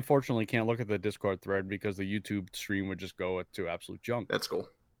 I unfortunately can't look at the Discord thread because the YouTube stream would just go to absolute junk. That's cool.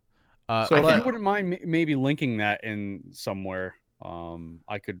 So if but- you wouldn't mind maybe linking that in somewhere,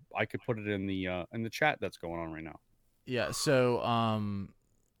 I could put it in the chat that's going on right now. Yeah. So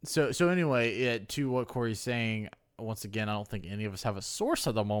anyway, to what Corey's saying, once again, I don't think any of us have a source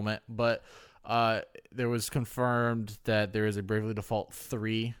at the moment, but there was confirmed that there is a Bravely Default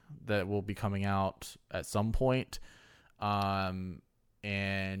 3 that will be coming out at some point.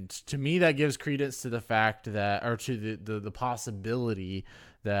 And to me, that gives credence to the fact that, or to the possibility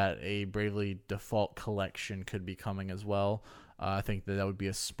that a Bravely Default collection could be coming as well. I think that would be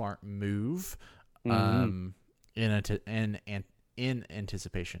a smart move. Mhm. In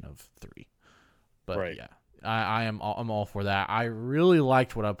anticipation of 3, but Right. yeah, I'm all for that. I really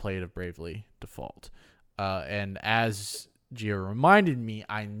liked what I played of Bravely Default, and as Gio reminded me,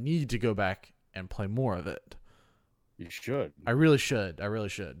 I need to go back and play more of it. You should. I really should.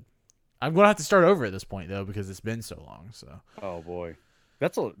 I'm gonna have to start over at this point though because it's been so long. So Oh boy,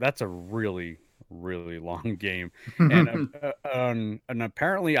 that's a really long game, and and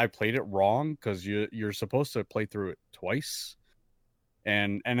apparently I played it wrong because you're supposed to play through it twice,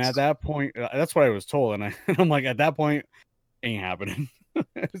 and at that point that's what I was told, and I'm like at that point ain't happening.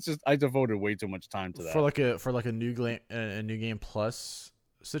 It's just I devoted way too much time to that. for like a new game plus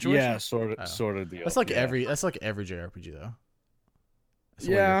situation. Yeah, Oh. sort of deal. That's like yeah. every JRPG though. That's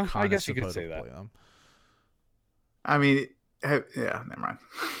the way Yeah, you're I kinda guess you could supposed to say that. play them. I mean, yeah, never mind.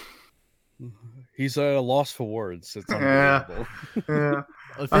 He's a loss for words. It's Yeah. unbelievable. Yeah.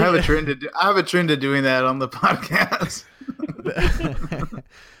 I I have a think- trend of doing that on the podcast.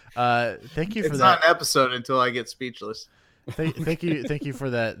 Thank you for It's that. not an episode until I get speechless. Thank you for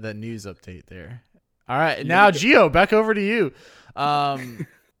that news update there. All right, now Gio, back over to you. All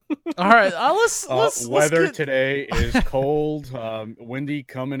right, let's Weather get- today is cold, windy,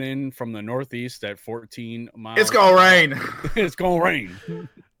 coming in from the northeast at 14 miles. It's gonna rain. It's gonna rain.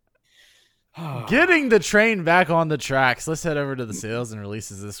 Getting the train back on the tracks. Let's head over to the sales and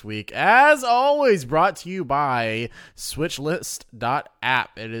releases this week. As always, brought to you by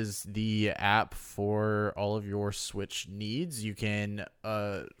SwitchList.app. It is the app for all of your Switch needs. You can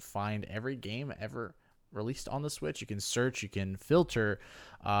find every game ever released on the Switch. You can search, you can filter,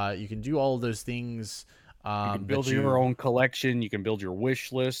 you can do all of those things. You can build your own collection. You can build your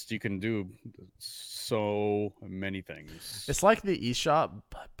wish list. You can do so many things. It's like the eShop,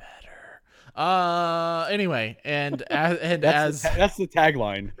 but better. Anyway, and that's the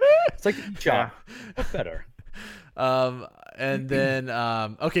tagline. It's like the eShop, but better. And then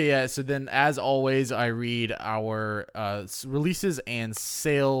okay, yeah, so then as always I read our releases and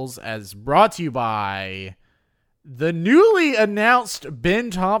sales as brought to you by the newly announced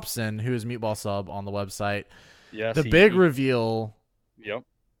Ben Thompson, who is Meatball Sub on the website. Yes, the big reveal. Yep.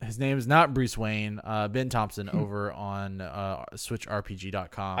 His name is not Bruce Wayne. Ben Thompson over on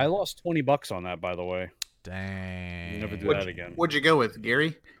SwitchRPG.com. I lost $20 on that, by the way. Dang. Never do that again. What'd you go with,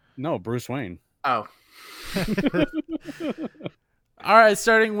 Gary? No, Bruce Wayne. Oh. All right,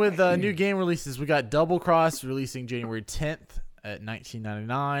 starting with new game releases, we got Double Cross releasing January 10th at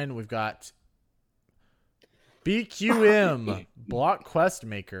 $19.99. We've got BQM Block Quest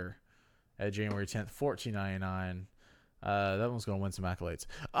Maker at January 10th, $14.99. That one's going to win some accolades.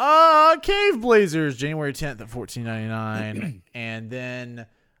 Cave Blazers, January 10th at $14.99. And then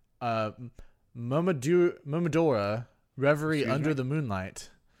Momodora Reverie Under the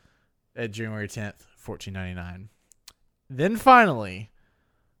Moonlight at January 10th, $14.99. Then finally,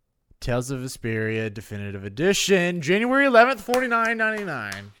 Tales of Vesperia Definitive Edition, January 11th,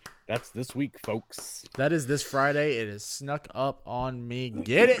 $49.99. That's this week, folks. That is this Friday. It is snuck up on me.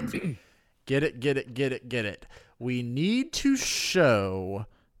 Get it. Get it, get it, get it, get it. We need to show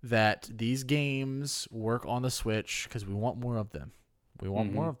that these games work on the Switch because we want more of them. We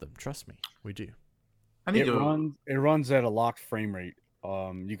want more of them. Trust me. We do. It runs at a locked frame rate.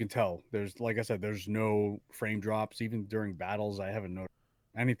 You can tell. There's, like I said, there's no frame drops. Even during battles, I haven't noticed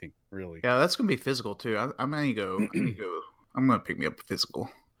anything, really. Yeah, that's going to be physical, too. I'm going to go. I'm going to pick me up a physical.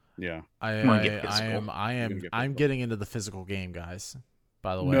 Yeah. I'm getting into the physical game, guys.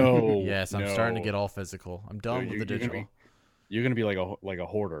 By the way. No. Yes, I'm starting to get all physical. I'm done with the digital. You're going to be like a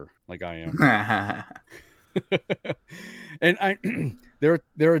hoarder, like I am. And there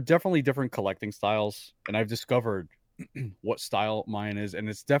are definitely different collecting styles, and I've discovered what style mine is, and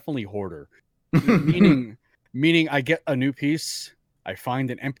it's definitely hoarder. meaning I get a new piece, I find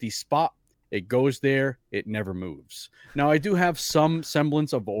an empty spot, it goes there, it never moves. Now I do have some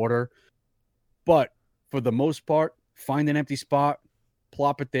semblance of order, but for the most part, find an empty spot,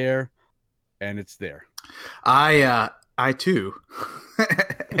 plop it there, and it's there. I too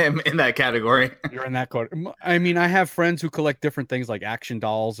am in that category. You're in that category. I mean, I have friends who collect different things like action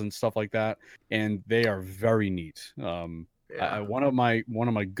dolls and stuff like that, and they are very neat. One of my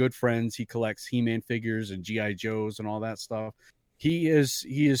good friends, he collects He-Man figures and GI Joes and all that stuff. He is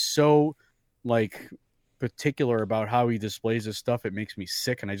so like particular about how he displays his stuff. It makes me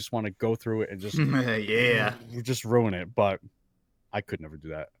sick, and I just want to go through it and just just ruin it. But I could never do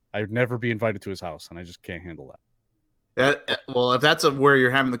that. I'd never be invited to his house, and I just can't handle that. Well, if that's where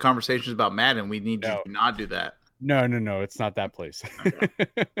you're having the conversations about Madden, we need to not do that. No, it's not that place. Okay.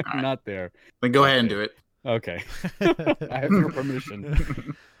 Right. Not there. Then go ahead and do it. Okay. I have your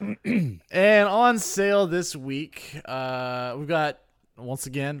permission. And on sale this week, we've got, once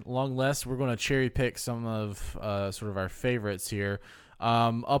again, long list. We're going to cherry pick some of sort of our favorites here.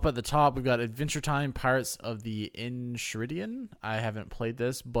 Up at the top, we've got Adventure Time Pirates of the Enchiridion. I haven't played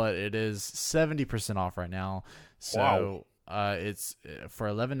this, but it is 70% off right now. So it's for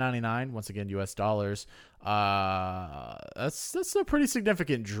 $11.99, once again, US dollars. That's a pretty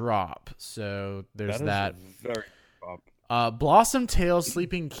significant drop. So there's that. Very Blossom Tale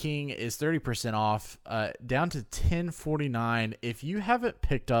Sleeping King is 30% off, down to $10.49. If you haven't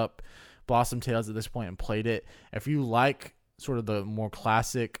picked up Blossom Tales at this point and played it, if you like sort of the more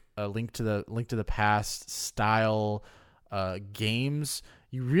classic Link to the Past style games,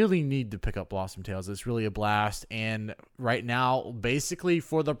 you really need to pick up Blossom Tales. It's really a blast. And right now, basically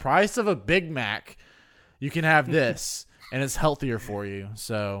for the price of a Big Mac, you can have this, and it's healthier for you.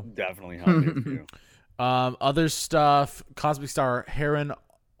 So definitely healthier for you. Other stuff, Cosmic Star Heron,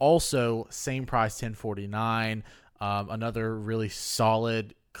 also same price, $10.49. Another really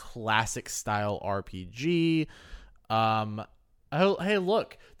solid classic style RPG. Hey,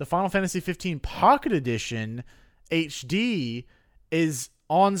 look, the Final Fantasy 15 Pocket Edition HD is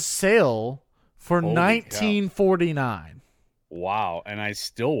on sale for $19.49. Wow, and I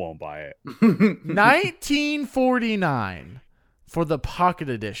still won't buy it. $19.49 for the Pocket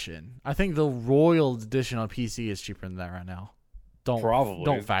Edition. I think the Royal Edition on PC is cheaper than that right now.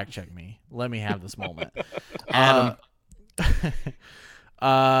 Don't fact check me. Let me have this moment.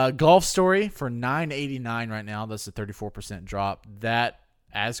 Golf Story for $9.89 right now. That's a 34% drop. That,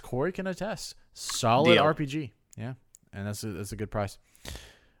 as Corey can attest, solid Deal. RPG. Yeah, and that's a good price.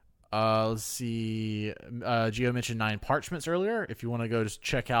 Let's see. Gio mentioned 9 Parchments earlier. If you want to go just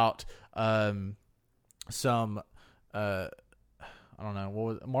check out some I don't know, what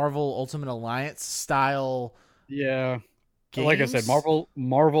was it? Marvel Ultimate Alliance style. Yeah. Games? Like I said,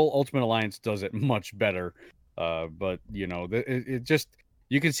 Marvel Ultimate Alliance does it much better. But you know, it just,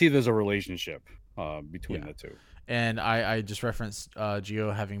 you can see there's a relationship between the two. And I just referenced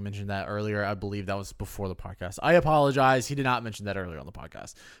Gio having mentioned that earlier. I believe that was before the podcast. I apologize. He did not mention that earlier on the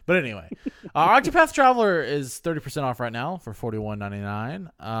podcast. But anyway, Octopath Traveler is 30% off right now for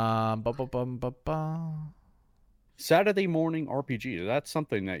 $41.99. Saturday Morning RPG. That's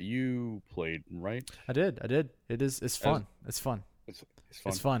something that you played, right? I did. It's fun. It's fun. It's fun.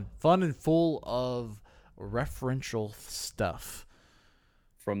 It's fun. Fun and full of referential stuff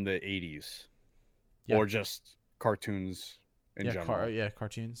from the 80s. Yep. Or just cartoons in general.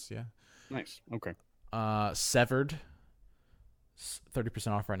 Cartoons. Yeah. Nice. Okay. Severed,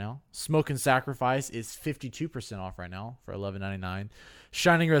 30% off right now. Smoke and Sacrifice is 52% off right now for $11.99.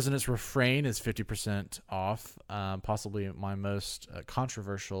 Shining Resonance Refrain is 50% off. Possibly my most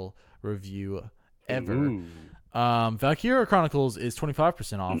controversial review ever. Ooh. Valkyria Chronicles is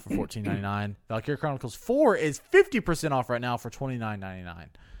 25% off for $14.99. Valkyria Chronicles 4 is 50% off right now for $29.99.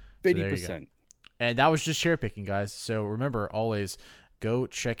 50%. And that was just share picking, guys. So remember, always go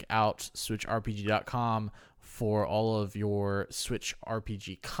check out SwitchRPG.com for all of your Switch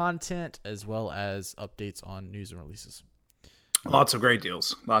RPG content, as well as updates on news and releases. Lots of great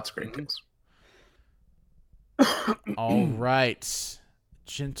deals. All right,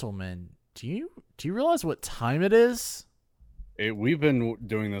 gentlemen, do you realize what time it is? We've been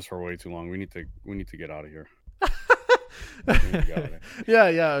doing this for way too long. We need to get out of here. Yeah,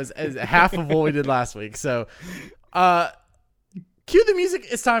 it was half of what we did last week. So, cue the music.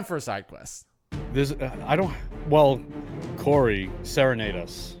 It's time for a side quest. Corey, serenade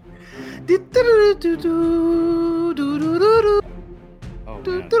us. Oh,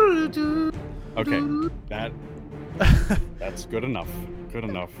 man. Okay, that's good enough. Good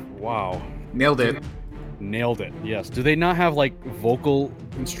enough. Wow. Nailed it. Yes. Do they not have like vocal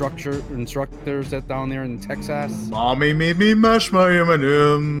instructors that down there in Texas? Mommy made me mash my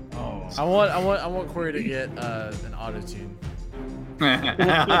M&M. Oh. I want Corey to get an auto tune.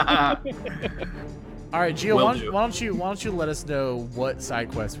 All right, Gio, why don't you let us know what side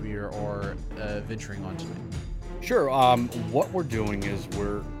quest we are venturing on tonight? Sure. What we're doing is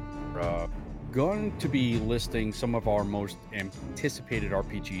we're going to be listing some of our most anticipated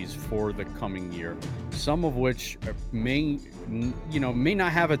RPGs for the coming year. Some of which may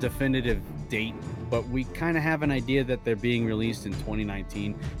not have a definitive date, but we kind of have an idea that they're being released in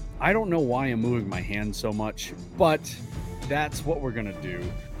 2019. I don't know why I'm moving my hand so much, but that's what we're gonna do.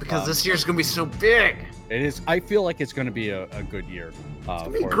 Because this year's gonna be so big. It is. I feel like it's gonna be a good year. It's gonna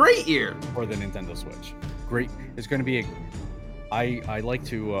be a great year for the Nintendo Switch. Great. It's gonna be I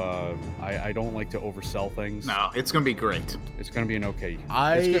don't like to oversell things. No, it's gonna be great. It's gonna be an okay.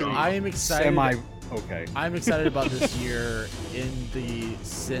 I am excited. Okay. I'm excited about this year in the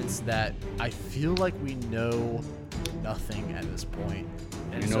sense that I feel like we know nothing at this point.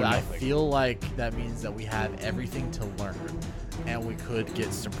 And so I feel like that means that we have everything to learn. And we could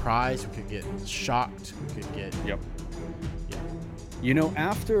get surprised, we could get shocked, we could get... Yep. Yeah. You know,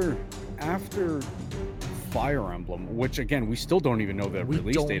 after Fire Emblem, which again, we still don't even know the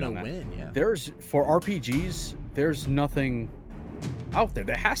release date on that. For RPGs, there's nothing out there.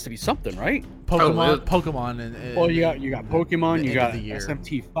 There has to be something, right? Pokemon and you got Pokemon, you got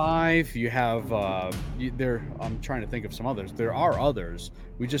SMT5, you have I'm trying to think of some others. There are others.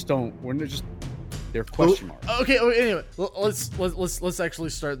 They're question marks. Okay, anyway, let's actually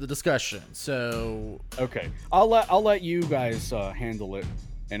start the discussion. So okay, I'll let you guys handle it,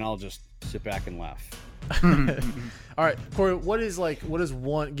 and I'll just sit back and laugh. All right, Corey, what is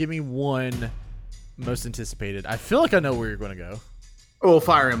one? Give me one most anticipated. I feel like I know where you're going to go. Oh,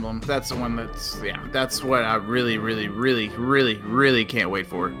 Fire Emblem. That's the one that's what I really, really, really, really, really can't wait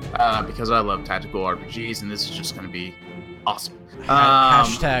for. Because I love tactical RPGs, and this is just going to be awesome.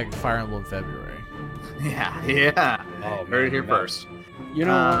 Hashtag Fire Emblem February. Yeah. Oh, heard it here first. You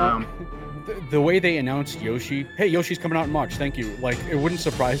know, the way they announced Yoshi, hey, Yoshi's coming out in March. Thank you. Like, it wouldn't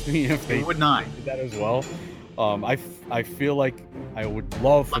surprise me if they would not did that as well. I feel like I would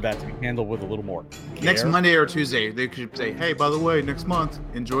love for that to be handled with a little more care. Next Monday or Tuesday, they could say, hey, by the way, next month,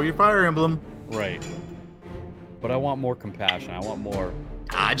 enjoy your Fire Emblem. Right. But I want more compassion. I want more.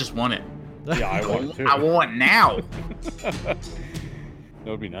 I just want it. Yeah, I want it too. I want it now. That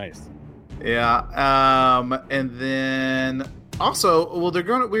would be nice. Yeah. And then also, well,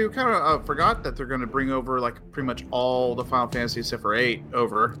 we kind of forgot that they're going to bring over like pretty much all the Final Fantasy except for 8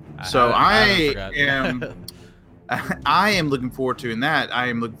 over. So I am I am looking forward to I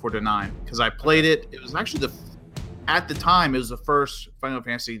am looking forward to 9 because I played it. It was actually at the time it was the first Final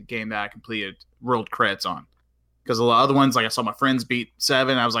Fantasy game that I completed world credits on. Because a lot of other ones, like I saw my friends beat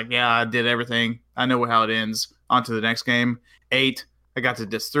 7, I was like, yeah, I did everything. I know how it ends. On to the next game. 8, I got to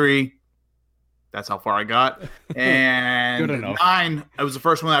disc 3. That's how far I got. And 9, it was the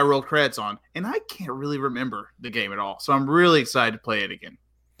first one that I rolled credits on. And I can't really remember the game at all. So I'm really excited to play it again.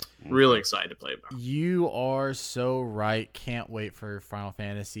 Really excited to play it. You are so right. Can't wait for Final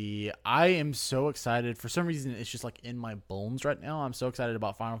Fantasy. I am so excited. For some reason, it's just like in my bones right now. I'm so excited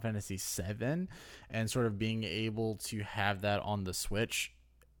about Final Fantasy 7 and sort of being able to have that on the Switch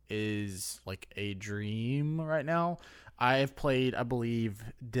is like a dream right now. I have played, I believe,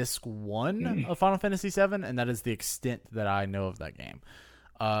 disc 1 of Final Fantasy 7, and that is the extent that I know of that game.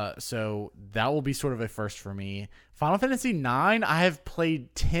 So that will be sort of a first for me. Final Fantasy 9, I have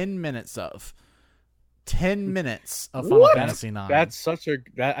played 10 minutes of. 10 minutes of Final Fantasy 9. That's such a.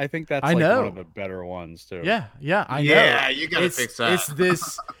 I think that's like one of the better ones too. Yeah, I know. Yeah, you gotta fix that.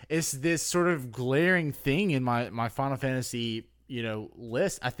 It's this sort of glaring thing in my Final Fantasy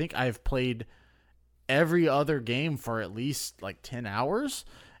list. I think I've played every other game for at least like 10 hours.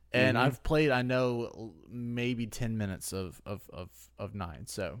 And I've played, I know, maybe 10 minutes of 9.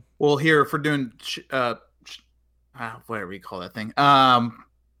 So, well, here if we're doing whatever you call that thing,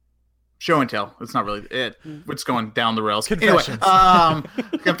 show and tell. It's not really it. It's going down the rails. Confessions. Anyway,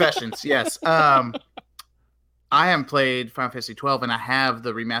 confessions. Yes. I haven't played Final Fantasy 12, and I have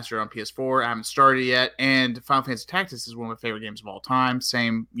the remaster on PS4. I haven't started yet, and Final Fantasy Tactics is one of my favorite games of all time.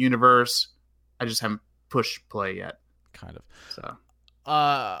 Same universe. I just haven't pushed play yet. Kind of. So.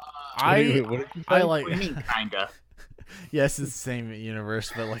 I like kinda. Yes, it's the same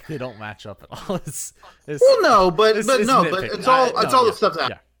universe, but like they don't match up at all. It's well, no, but it's all the stuff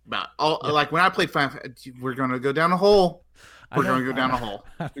that about. Like when I played Final Fantasy, we're gonna go down a hole. We're gonna go down a hole.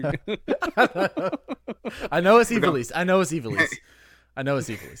 I know it's Evilise. I know it's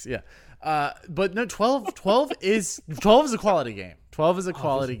Evilise. Yeah. But no, 12 is a quality game. 12 is a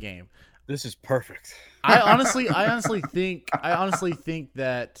quality game. This is perfect. I honestly think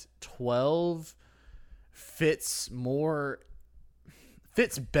that 12 fits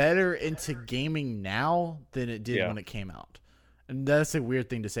better into gaming now than it did when it came out. And that's a weird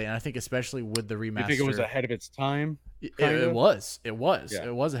thing to say. And I think especially with the remaster. You think it was ahead of its time? It was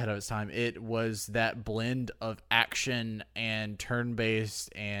ahead of its time. It was that blend of action and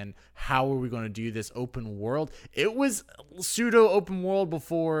turn-based and how are we going to do this open world. It was pseudo open world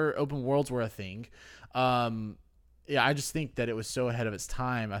before open worlds were a thing. I just think that it was so ahead of its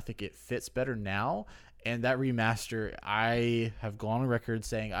time. I think it fits better now. And that remaster, I have gone on record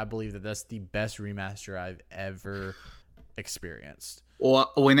saying I believe that that's the best remaster I've ever experienced.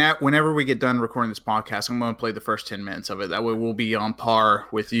 Well, whenever we get done recording this podcast, I'm going to play the first 10 minutes of it. That way we'll be on par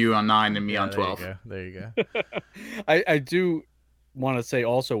with you on 9 and me on 12. There you go. I do want to say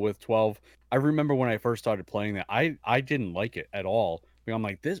also with 12, I remember when I first started playing that, I didn't like it at all. I'm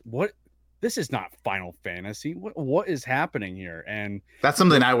like, this is not Final Fantasy. What is happening here? And that's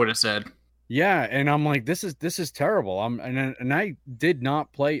something I would have said. Yeah, and I'm like, this is terrible. And I did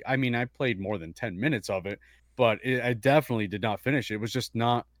not play. I mean, I played more than 10 minutes of it. But I definitely did not finish. It was just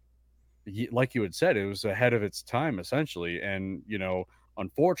not, like you had said, it was ahead of its time, essentially. And,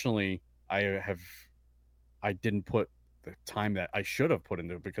 unfortunately, I didn't put the time that I should have put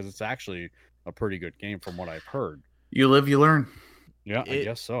into it because it's actually a pretty good game from what I've heard. You live, you learn. Yeah, I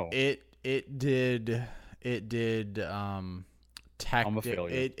guess so. It did tactic. I'm a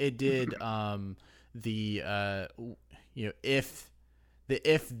failure. It did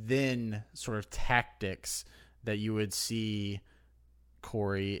if then sort of tactics that you would see,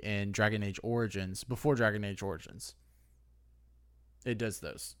 Corey, in Dragon Age Origins before Dragon Age Origins. It does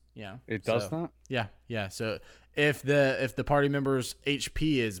those. Yeah. It does that? Yeah. So if the party member's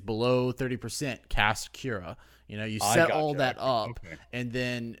HP is below 30%, cast Cura. You set all that up, and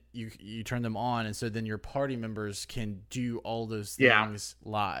then you turn them on, and so then your party members can do all those things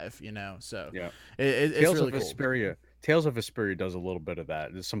live. So it's really cool. Tales of Vesperia does a little bit of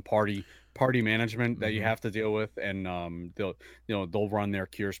that. There's some party management that you have to deal with, and they'll run their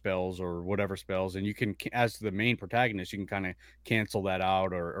cure spells or whatever spells, and you can, as the main protagonist, you can kind of cancel that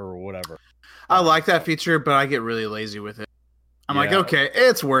out or whatever. I like that feature, but I get really lazy with it. I'm like, okay,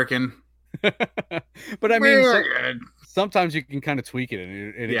 it's working. But I mean, sometimes you can kind of tweak it,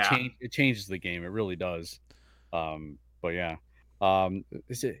 and it changes the game. It really does. But yeah.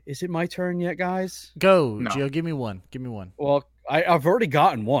 Is it my turn yet, guys? Go, no. Gio, give me one. Well, I've already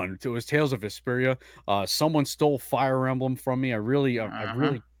gotten one. It was Tales of Vesperia. Someone stole Fire Emblem from me. I really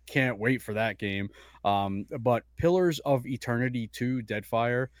can't wait for that game. But Pillars of Eternity 2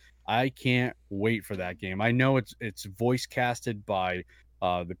 Deadfire, I can't wait for that game. I know it's voice casted by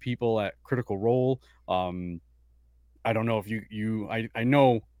the people at Critical Role. I don't know if I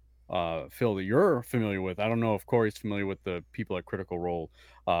know Phil, that you're familiar with. I don't know if Corey's familiar with the people at Critical Role,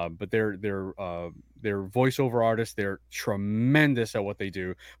 but they're voiceover artists. They're tremendous at what they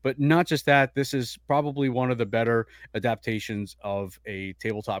do. But not just that, this is probably one of the better adaptations of a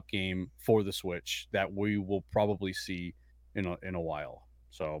tabletop game for the Switch that we will probably see in a while.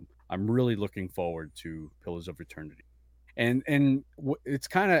 So I'm really looking forward to Pillars of Eternity. And it's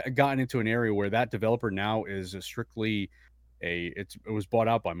kind of gotten into an area where that developer now is strictly it was bought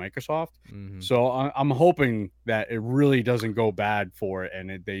out by Microsoft. So I'm hoping that it really doesn't go bad for it,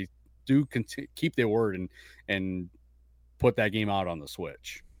 and they do keep their word and put that game out on the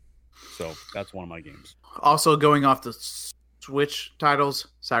Switch. So that's one of my games. Also, going off the Switch titles,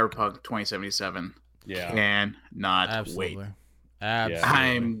 Cyberpunk 2077. Yeah, cannot wait. Absolutely.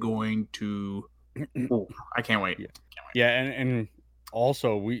 I'm going to. Oh, I can't wait. Yeah, and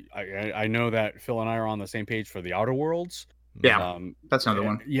also I know that Phil and I are on the same page for the Outer Worlds. Yeah, that's another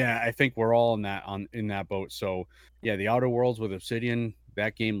one. Yeah, I think we're all in that boat. So yeah, the Outer Worlds with Obsidian,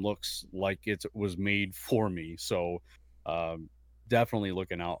 that game looks like it was made for me. So definitely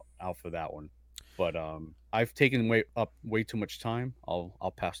looking out for that one. But I've taken way too much time.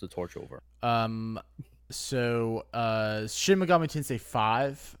 I'll pass the torch over. So Shin Megami Tensei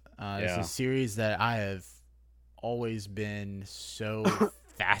 5 is a series that I have always been so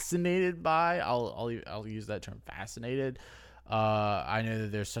fascinated by. I'll use that term, fascinated. I know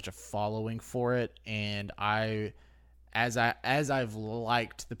that there's such a following for it, and as I've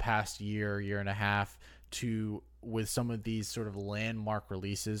liked the past year and a half with some of these sort of landmark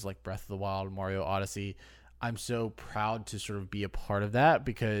releases like Breath of the Wild, Mario Odyssey, I'm so proud to sort of be a part of that,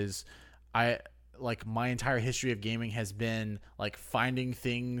 because my entire history of gaming has been like finding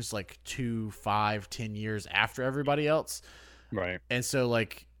things like 2, 5, 10 years after everybody else. Right. And so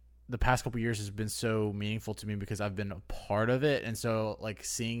like the past couple years has been so meaningful to me because I've been a part of it. And so like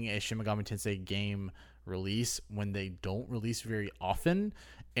seeing a Shin Megami Tensei game release when they don't release very often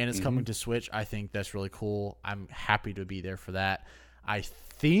and it's coming to Switch, I think that's really cool. I'm happy to be there for that. I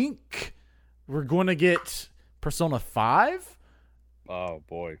think we're going to get Persona 5. Oh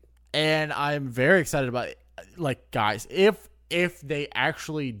boy. And I'm very excited about it. Like, guys, if they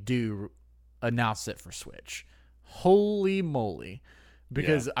actually do announce it for Switch, holy moly.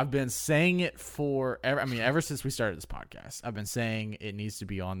 Because I've been saying it ever since we started this podcast, I've been saying it needs to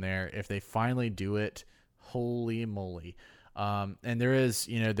be on there. If they finally do it, holy moly. And there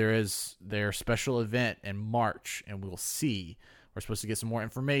is their special event in March, and we'll see. We're supposed to get some more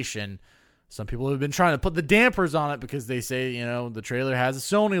information. Some people have been trying to put the dampers on it because they say, the trailer has a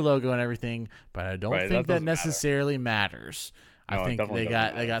Sony logo and everything, but I don't think that necessarily matters. I think they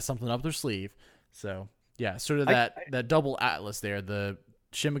got something up their sleeve. So yeah, sort of that double atlas there, the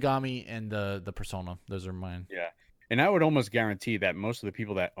Shin Megami and the Persona. Those are mine. Yeah. And I would almost guarantee that most of the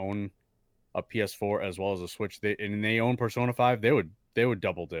people that own a PS4 as well as a Switch, they own Persona 5, they would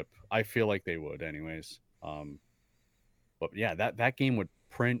double dip. I feel like they would anyways. But yeah, that game would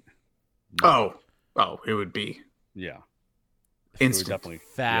print. Oh, it would be. Yeah. Instant. Definitely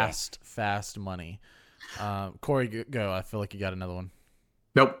Fast money. Corey, go. I feel like you got another one.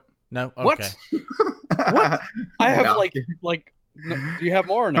 Nope. No? Okay. What? What? I have no, do you have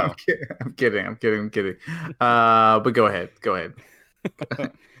more or no? I'm kidding. But go ahead.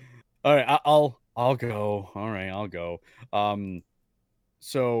 All right, I'll go. All right, I'll go.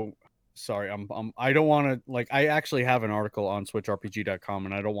 So sorry, I don't want to I actually have an article on SwitchRPG.com,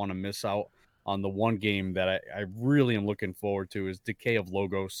 and I don't want to miss out on the one game that I really am looking forward to is Decay of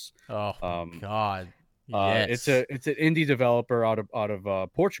Logos. Oh God. Yes. It's an indie developer out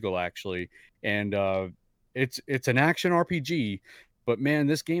of Portugal actually, and it's an action RPG, but man,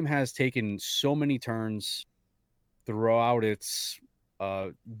 this game has taken so many turns throughout its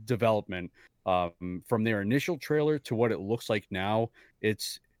development, from their initial trailer to what it looks like now.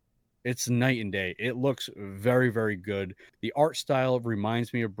 It's night and day. It looks very, very good. The art style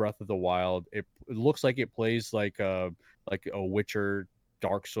reminds me of Breath of the Wild. It looks like it plays like a Witcher,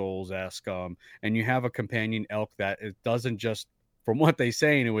 Dark Souls-esque, and you have a companion elk that it doesn't just, from what they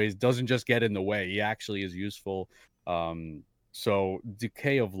say anyways, doesn't just get in the way. He actually is useful. So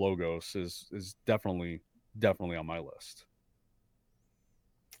Decay of Logos is definitely on my list.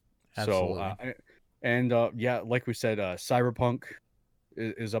 Absolutely. So like we said, Cyberpunk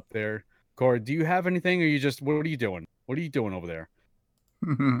is up there. Corey, do you have anything, or what are you doing? What are you doing over there?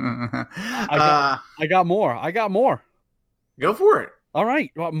 I got more. Go for it. All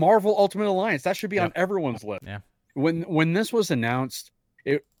right, well, Marvel Ultimate Alliance. That should be on Yep. everyone's list. Yeah. When this was announced,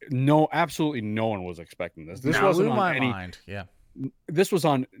 absolutely no one was expecting this. This That wasn't blew on my any. mind. Yeah. This was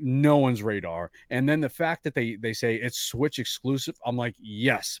on no one's radar. And then the fact that they say it's Switch exclusive, I'm like,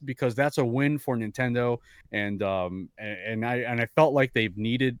 yes, because that's a win for Nintendo. And I felt like they've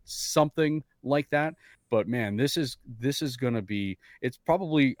needed something like that. But man, this is gonna be. It's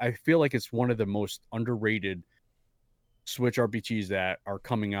probably, I feel like it's one of the most underrated Switch RPGs that are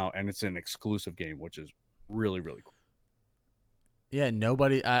coming out, and it's an exclusive game, which is really, really cool. Yeah,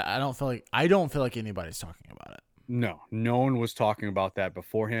 nobody. I don't feel like anybody's talking about it. No one was talking about that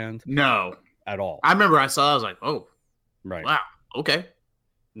beforehand No. at all. I remember I was like, oh, Right. wow, okay.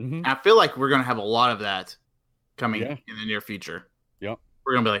 Mm-hmm. I feel like we're going to have a lot of that coming Yeah. in the near future. Yep.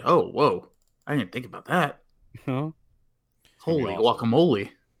 We're going to be like, oh, whoa, I didn't think about that. Huh? Holy awesome. guacamole.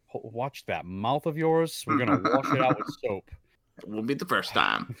 Watch that mouth of yours. We're gonna wash it out with soap. It won't be the first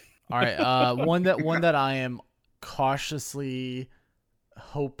time. All right. One that I am cautiously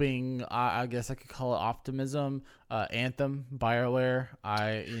hoping, I guess I could call it optimism. Anthem, BioWare.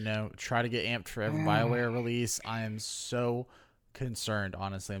 I try to get amped for every BioWare release. I am so concerned.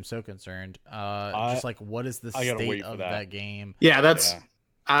 Honestly, I'm so concerned. Just like, what is the state of that game? Yeah,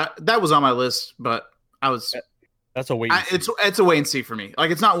 that was on my list, but I was. That's a wait. It's a wait and see for me.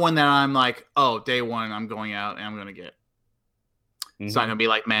 Like, it's not one that I'm like, oh, day one I'm going out and I'm gonna get. Mm-hmm. It's not gonna be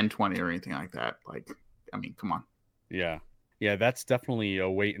like Man 20 or anything like that. Like, I mean, come on. Yeah, that's definitely a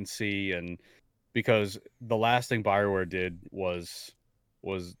wait and see, and because the last thing BioWare did was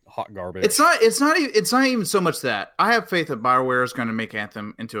hot garbage. It's not even so much that. I have faith that BioWare is going to make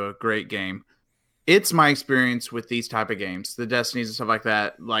Anthem into a great game. It's my experience with these type of games, the Destinies and stuff like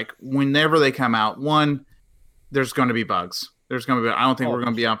that. Like, whenever they come out, one, there's going to be bugs. I don't think we're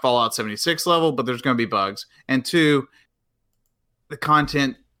going to be on Fallout 76 level, but there's going to be bugs. And two, the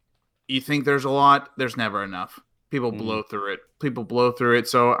content, you think there's a lot, there's never enough. People blow through it.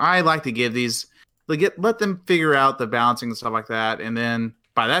 So I like to give these, let them figure out the balancing and stuff like that. And then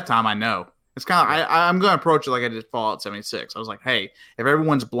by that time, I know. It's kind of, I'm going to approach it like I did Fallout 76. I was like, hey, if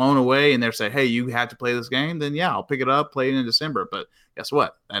everyone's blown away and they're saying, hey, you have to play this game, then yeah, I'll pick it up, play it in December. But guess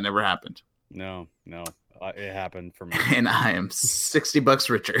what? That never happened. No. It happened for me. And I am $60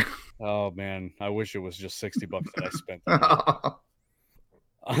 richer. Oh, man. I wish it was just $60 that I spent.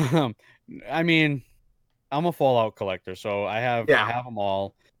 I mean, I'm a Fallout collector, so I have them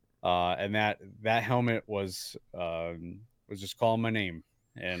all. And that helmet was just calling my name.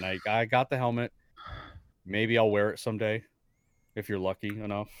 And I got the helmet. Maybe I'll wear it someday. If you're lucky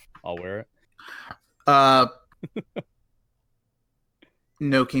enough, I'll wear it.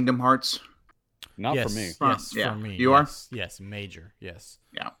 No Kingdom Hearts. Not for me. Yes, for me. You are? Yes, major. Yes.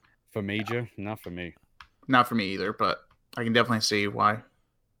 Yeah. For major? Not for me. Not for me either, but I can definitely see why.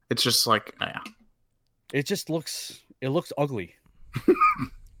 It's just like, It just looks ugly.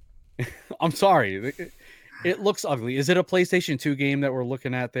 I'm sorry. It looks ugly. Is it a PlayStation 2 game that we're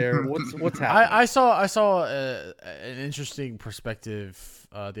looking at there? What's happening? I saw an interesting perspective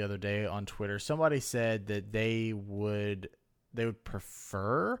the other day on Twitter. Somebody said that they would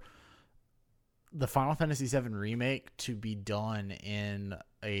prefer the Final Fantasy VII remake to be done in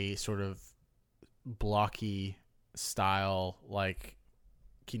a sort of blocky style like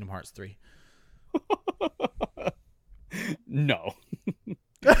Kingdom Hearts 3. No.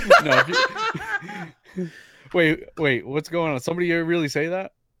 No. Wait, what's going on? Somebody really say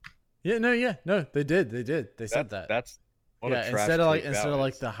that? Yeah, no, they did. They said that. That's what a trash instead of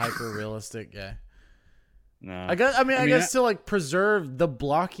like the hyper realistic, yeah. No. I guess to like preserve the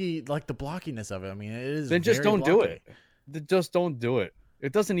blockiness of it. I mean, it is. Then just don't blocky. do it. Just don't do it.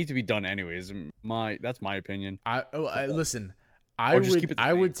 It doesn't need to be done anyways. That's my opinion. Listen. I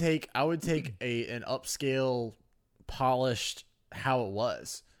would take an upscale, polished how it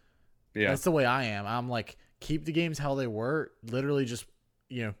was. Yeah, that's the way I am. I'm like, keep the games how they were. Literally, just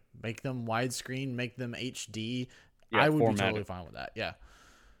make them widescreen, make them HD. I would be totally fine with that. Yeah.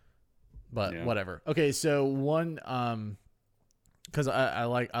 But whatever. Okay, so one, because I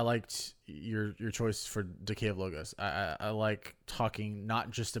liked your choice for Decay of Logos. I like talking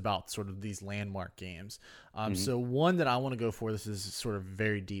not just about sort of these landmark games. So one that I want to go for, this is sort of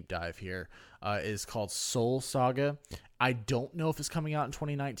very deep dive here, is called Soul Saga. I don't know if it's coming out in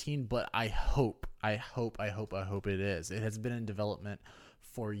 2019, but I hope it is. It has been in development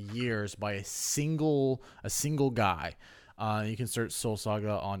for years by a single guy. You can search Soul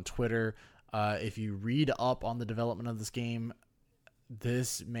Saga on Twitter. If you read up on the development of this game,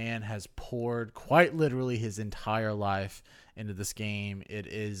 this man has poured quite literally his entire life into this game. It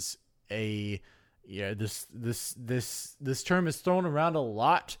is a yeah, this term is thrown around a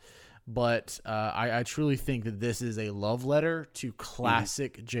lot, but I truly think that this is a love letter to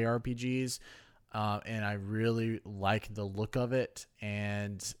classic JRPGs. And I really like the look of it.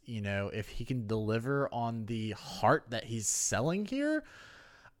 And, if he can deliver on the heart that he's selling here,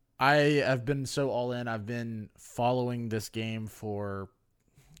 I have been so all in. I've been following this game for,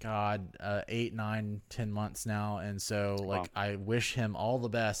 8, 9, 10 months now. And so, Wow. I wish him all the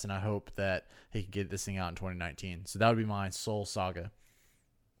best, and I hope that he can get this thing out in 2019. So that would be my Soul Saga.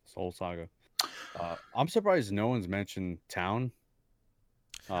 Soul Saga. I'm surprised no one's mentioned Town.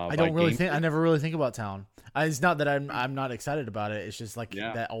 I don't really think. I never really think about Town. It's not that I'm not excited about it. It's just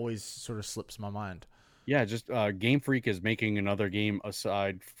that always sort of slips my mind. Yeah, just Game Freak is making another game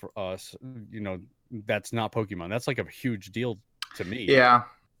aside for us. That's not Pokemon. That's like a huge deal to me. Yeah.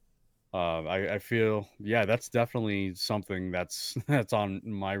 I feel that's definitely something that's on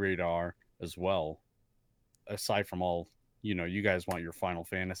my radar as well. Aside from all, you guys want your Final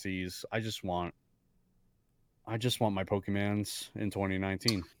Fantasies. I just want my Pokemons in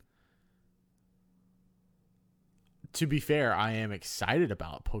 2019. To be fair, I am excited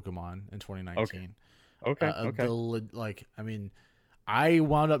about Pokemon in 2019. Okay. I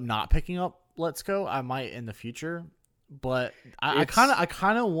wound up not picking up Let's Go. I might in the future, but I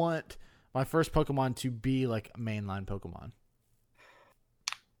kind of want my first Pokemon to be like a mainline Pokemon.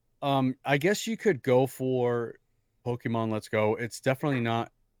 I guess you could go for Pokemon Let's Go. It's definitely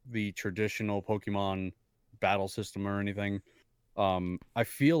not the traditional Pokemon battle system or anything. I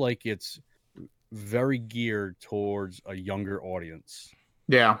feel like it's very geared towards a younger audience.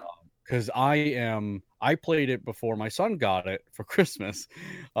 Yeah. Because I played it before my son got it for Christmas,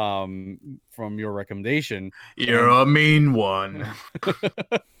 from your recommendation. You're a mean one.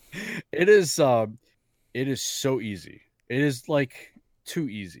 It is so easy. It is like too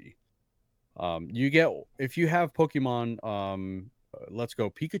easy. If you have Pokemon Let's Go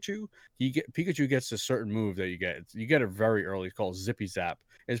Pikachu, Pikachu gets a certain move that you get it very early. It's called Zippy Zap.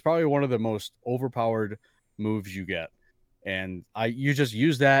 It's probably one of the most overpowered moves you get. And you just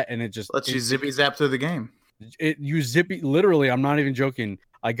use that, and it just lets you zippy zap through the game. Literally, I'm not even joking.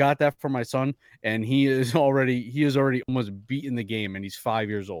 I got that for my son, and he is already almost beaten the game, and he's 5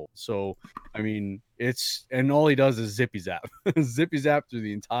 years old. So, and all he does is zippy zap, zippy zap through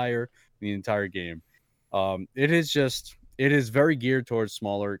the entire game. It is very geared towards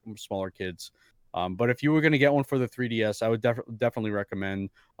smaller kids. But if you were going to get one for the 3DS, I would definitely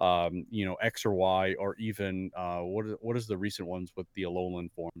recommend, X or Y, or even what is the recent ones with the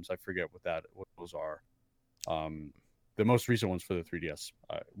Alolan forms? I forget what those are. The most recent ones for the 3DS,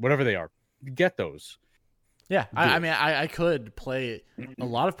 whatever they are, get those. Yeah, I could play a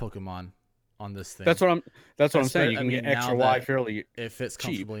lot of Pokemon on this thing. That's what I'm saying. You can get X or Y fairly. It fits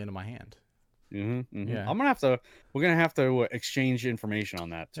comfortably into my hand. Mm-hmm. Yeah. We're gonna have to exchange information on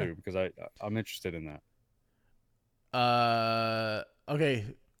that too, because I'm interested in that. Okay,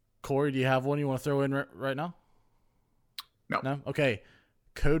 Corey, do you have one you want to throw in right now? No. Okay,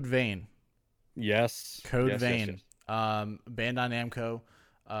 Code Vein. Yes. Code Vein. Yes. Bandai Namco.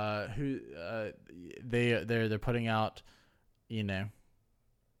 Who they're putting out. I'm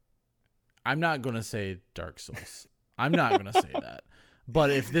not gonna say Dark Souls. I'm not gonna say that.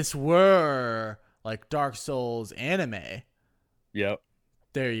 But if this were like Dark Souls anime, yep,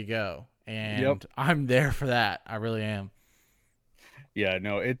 there you go. And I'm there for that. I really am. Yeah,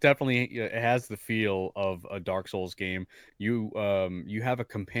 no, it definitely has the feel of a Dark Souls game. You have a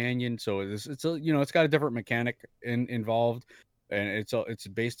companion, so it's got a different mechanic involved, and it's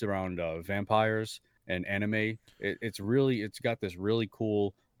based around vampires and anime. It's got this really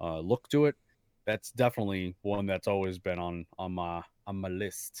cool look to it. That's definitely one that's always been on my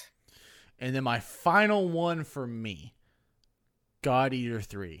list. And then my final one for me, God Eater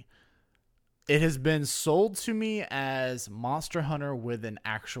 3. It has been sold to me as Monster Hunter with an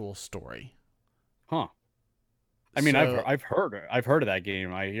actual story. Huh. I've heard of that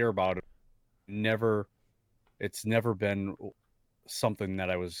game. I hear about it. It's never been something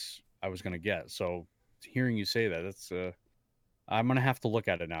that I was gonna get. So hearing you say that, it's I'm gonna have to look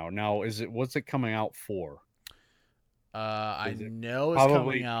at it now. Now, what's it coming out for? I know it's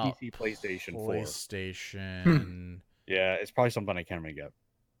coming out PC, PlayStation 4. PlayStation. Yeah, it's probably something I can't really get.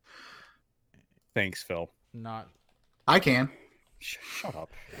 Thanks, Phil. Not. I can. Shut up.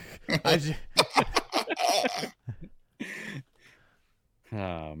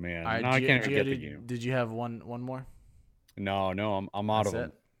 Oh man! Right, I can't even get the game. Did you have one more? No, I'm out of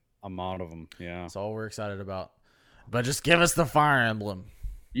them. I'm out of them. Yeah, that's all we're excited about. But just give us the Fire Emblem.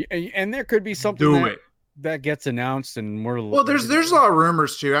 Yeah, and there could be something that gets announced, and we're well, there's a lot of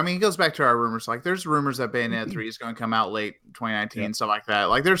rumors too. I mean, it goes back to our rumors. Like, there's rumors that Bayonetta 3 is going to come out late 2019, stuff like that.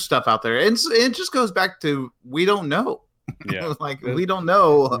 Like, there's stuff out there, and it just goes back to we don't know. Yeah, like we don't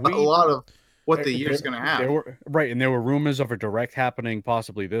know a lot of what the year's going to have. And there were rumors of a direct happening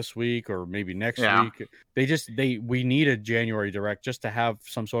possibly this week or maybe next week. We need a January direct just to have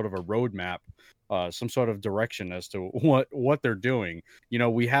some sort of a roadmap, some sort of direction as to what they're doing. You know,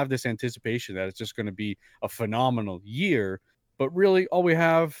 we have this anticipation that it's just going to be a phenomenal year, but really all we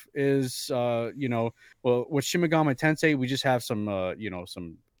have is, with Shin Megami Tensei, we just have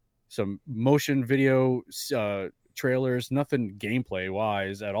some motion video, trailers, nothing gameplay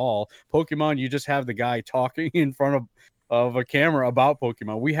wise at all. Pokemon, you just have the guy talking in front of a camera about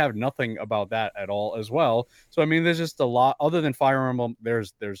Pokemon. We have nothing about that at all as well. So I mean, there's just a lot other than Fire Emblem.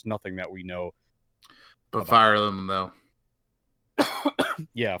 There's nothing that we know. But Fire Emblem though,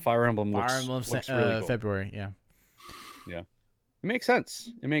 yeah, Fire Emblem looks really cool. February, yeah. It makes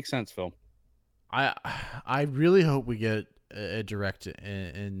sense. It makes sense, Phil. I really hope we get a direct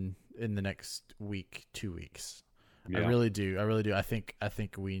in the next week, 2 weeks. Yeah. I really do. I think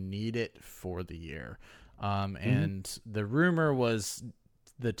we need it for the year. And the rumor was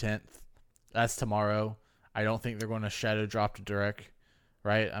the 10th. That's tomorrow. I don't think they're going to shadow drop to direct,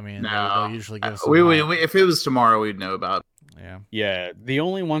 right? I mean, they'll usually give us. If it was tomorrow, we'd know about it. Yeah. The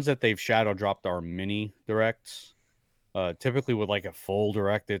only ones that they've shadow dropped are mini directs. Typically with like a full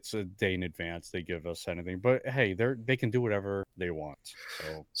direct, it's a day in advance they give us anything. But hey, they can do whatever they want.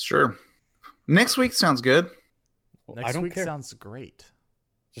 So sure. Next week sounds good. Next week sounds great.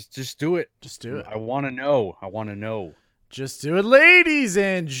 Just do it. Just do it. I want to know. Just do it, ladies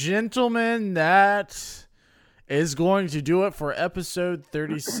and gentlemen. That is going to do it for episode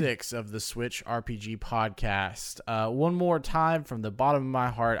 36 of the Switch RPG podcast. One more time, from the bottom of my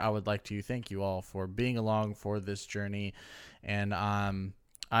heart, I would like to thank you all for being along for this journey. And I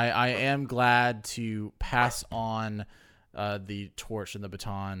am glad to pass on the torch and the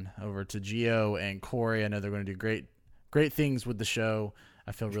baton over to Gio and Corey. I know they're going to do great things with the show.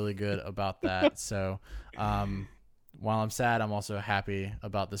 I feel really good about that. So while I'm sad, I'm also happy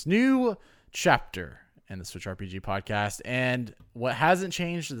about this new chapter in the Switch RPG podcast. And what hasn't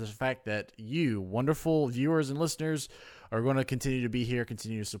changed is the fact that you, wonderful viewers and listeners, are going to continue to be here,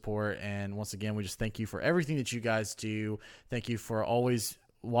 continue to support. And once again, we just thank you for everything that you guys do. Thank you for always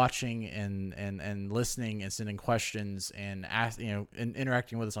watching and listening and sending questions and and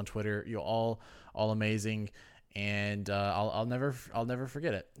interacting with us on Twitter. You're all amazing, and I'll never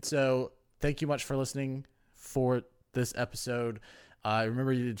forget it. So thank you much for listening for this episode.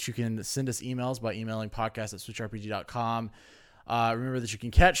 Remember that you can send us emails by emailing podcast@switchrpg.com. Remember that you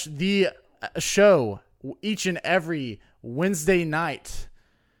can catch the show each and every Wednesday night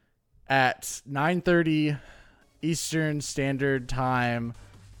at 9:30 Eastern Standard Time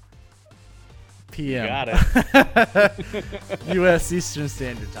PM. Got it. U.S. Eastern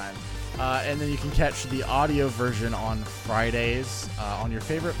Standard Time. And then you can catch the audio version on Fridays on your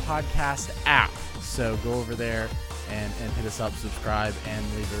favorite podcast app. So go over there and hit us up, subscribe,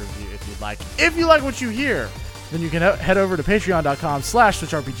 and leave a review if you'd like. If you like what you hear, then you can head over to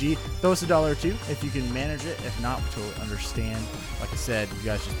patreon.com/switchrpg. Throw us $1 or $2 if you can manage it. If not, we totally understand. Like I said, you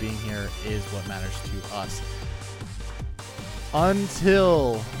guys just being here is what matters to us.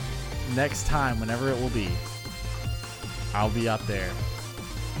 Until next time, whenever it will be, I'll be out there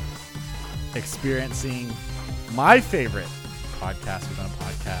experiencing my favorite podcast within a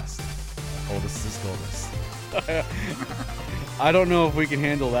podcast. Oldest is goldest. I don't know if we can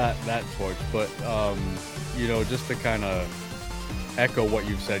handle that torch, but just to kind of echo what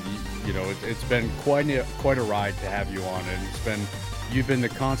you've said, it's been quite a ride to have you on, and you've been the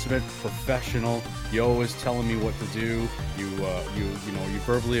consummate professional. You're always telling me what to do. You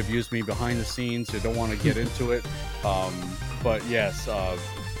verbally abused me behind the scenes. You don't want to get into it, but yes,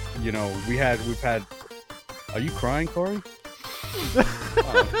 we've had. Are you crying, Corey?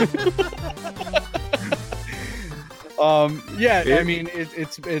 I mean,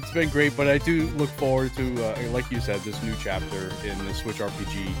 it's been great, but I do look forward to, like you said, this new chapter in the Switch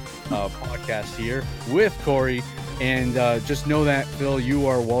RPG podcast here with Corey. And just know that, Phil, you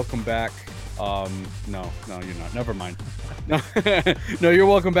are welcome back. No, you're not. Never mind. No, you're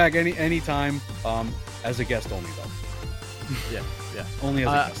welcome back anytime. As a guest only, though. Yeah. Only as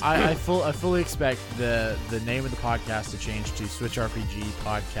a guest. I fully expect the name of the podcast to change to Switch RPG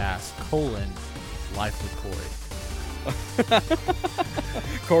Podcast : Life with Corey.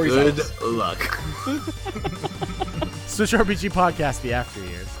 Corey's good luck. Switch RPG Podcast: The After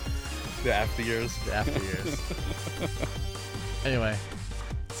Years. The After Years. Anyway,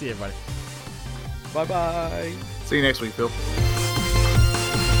 see you, everybody. Bye bye. See you next week, Phil.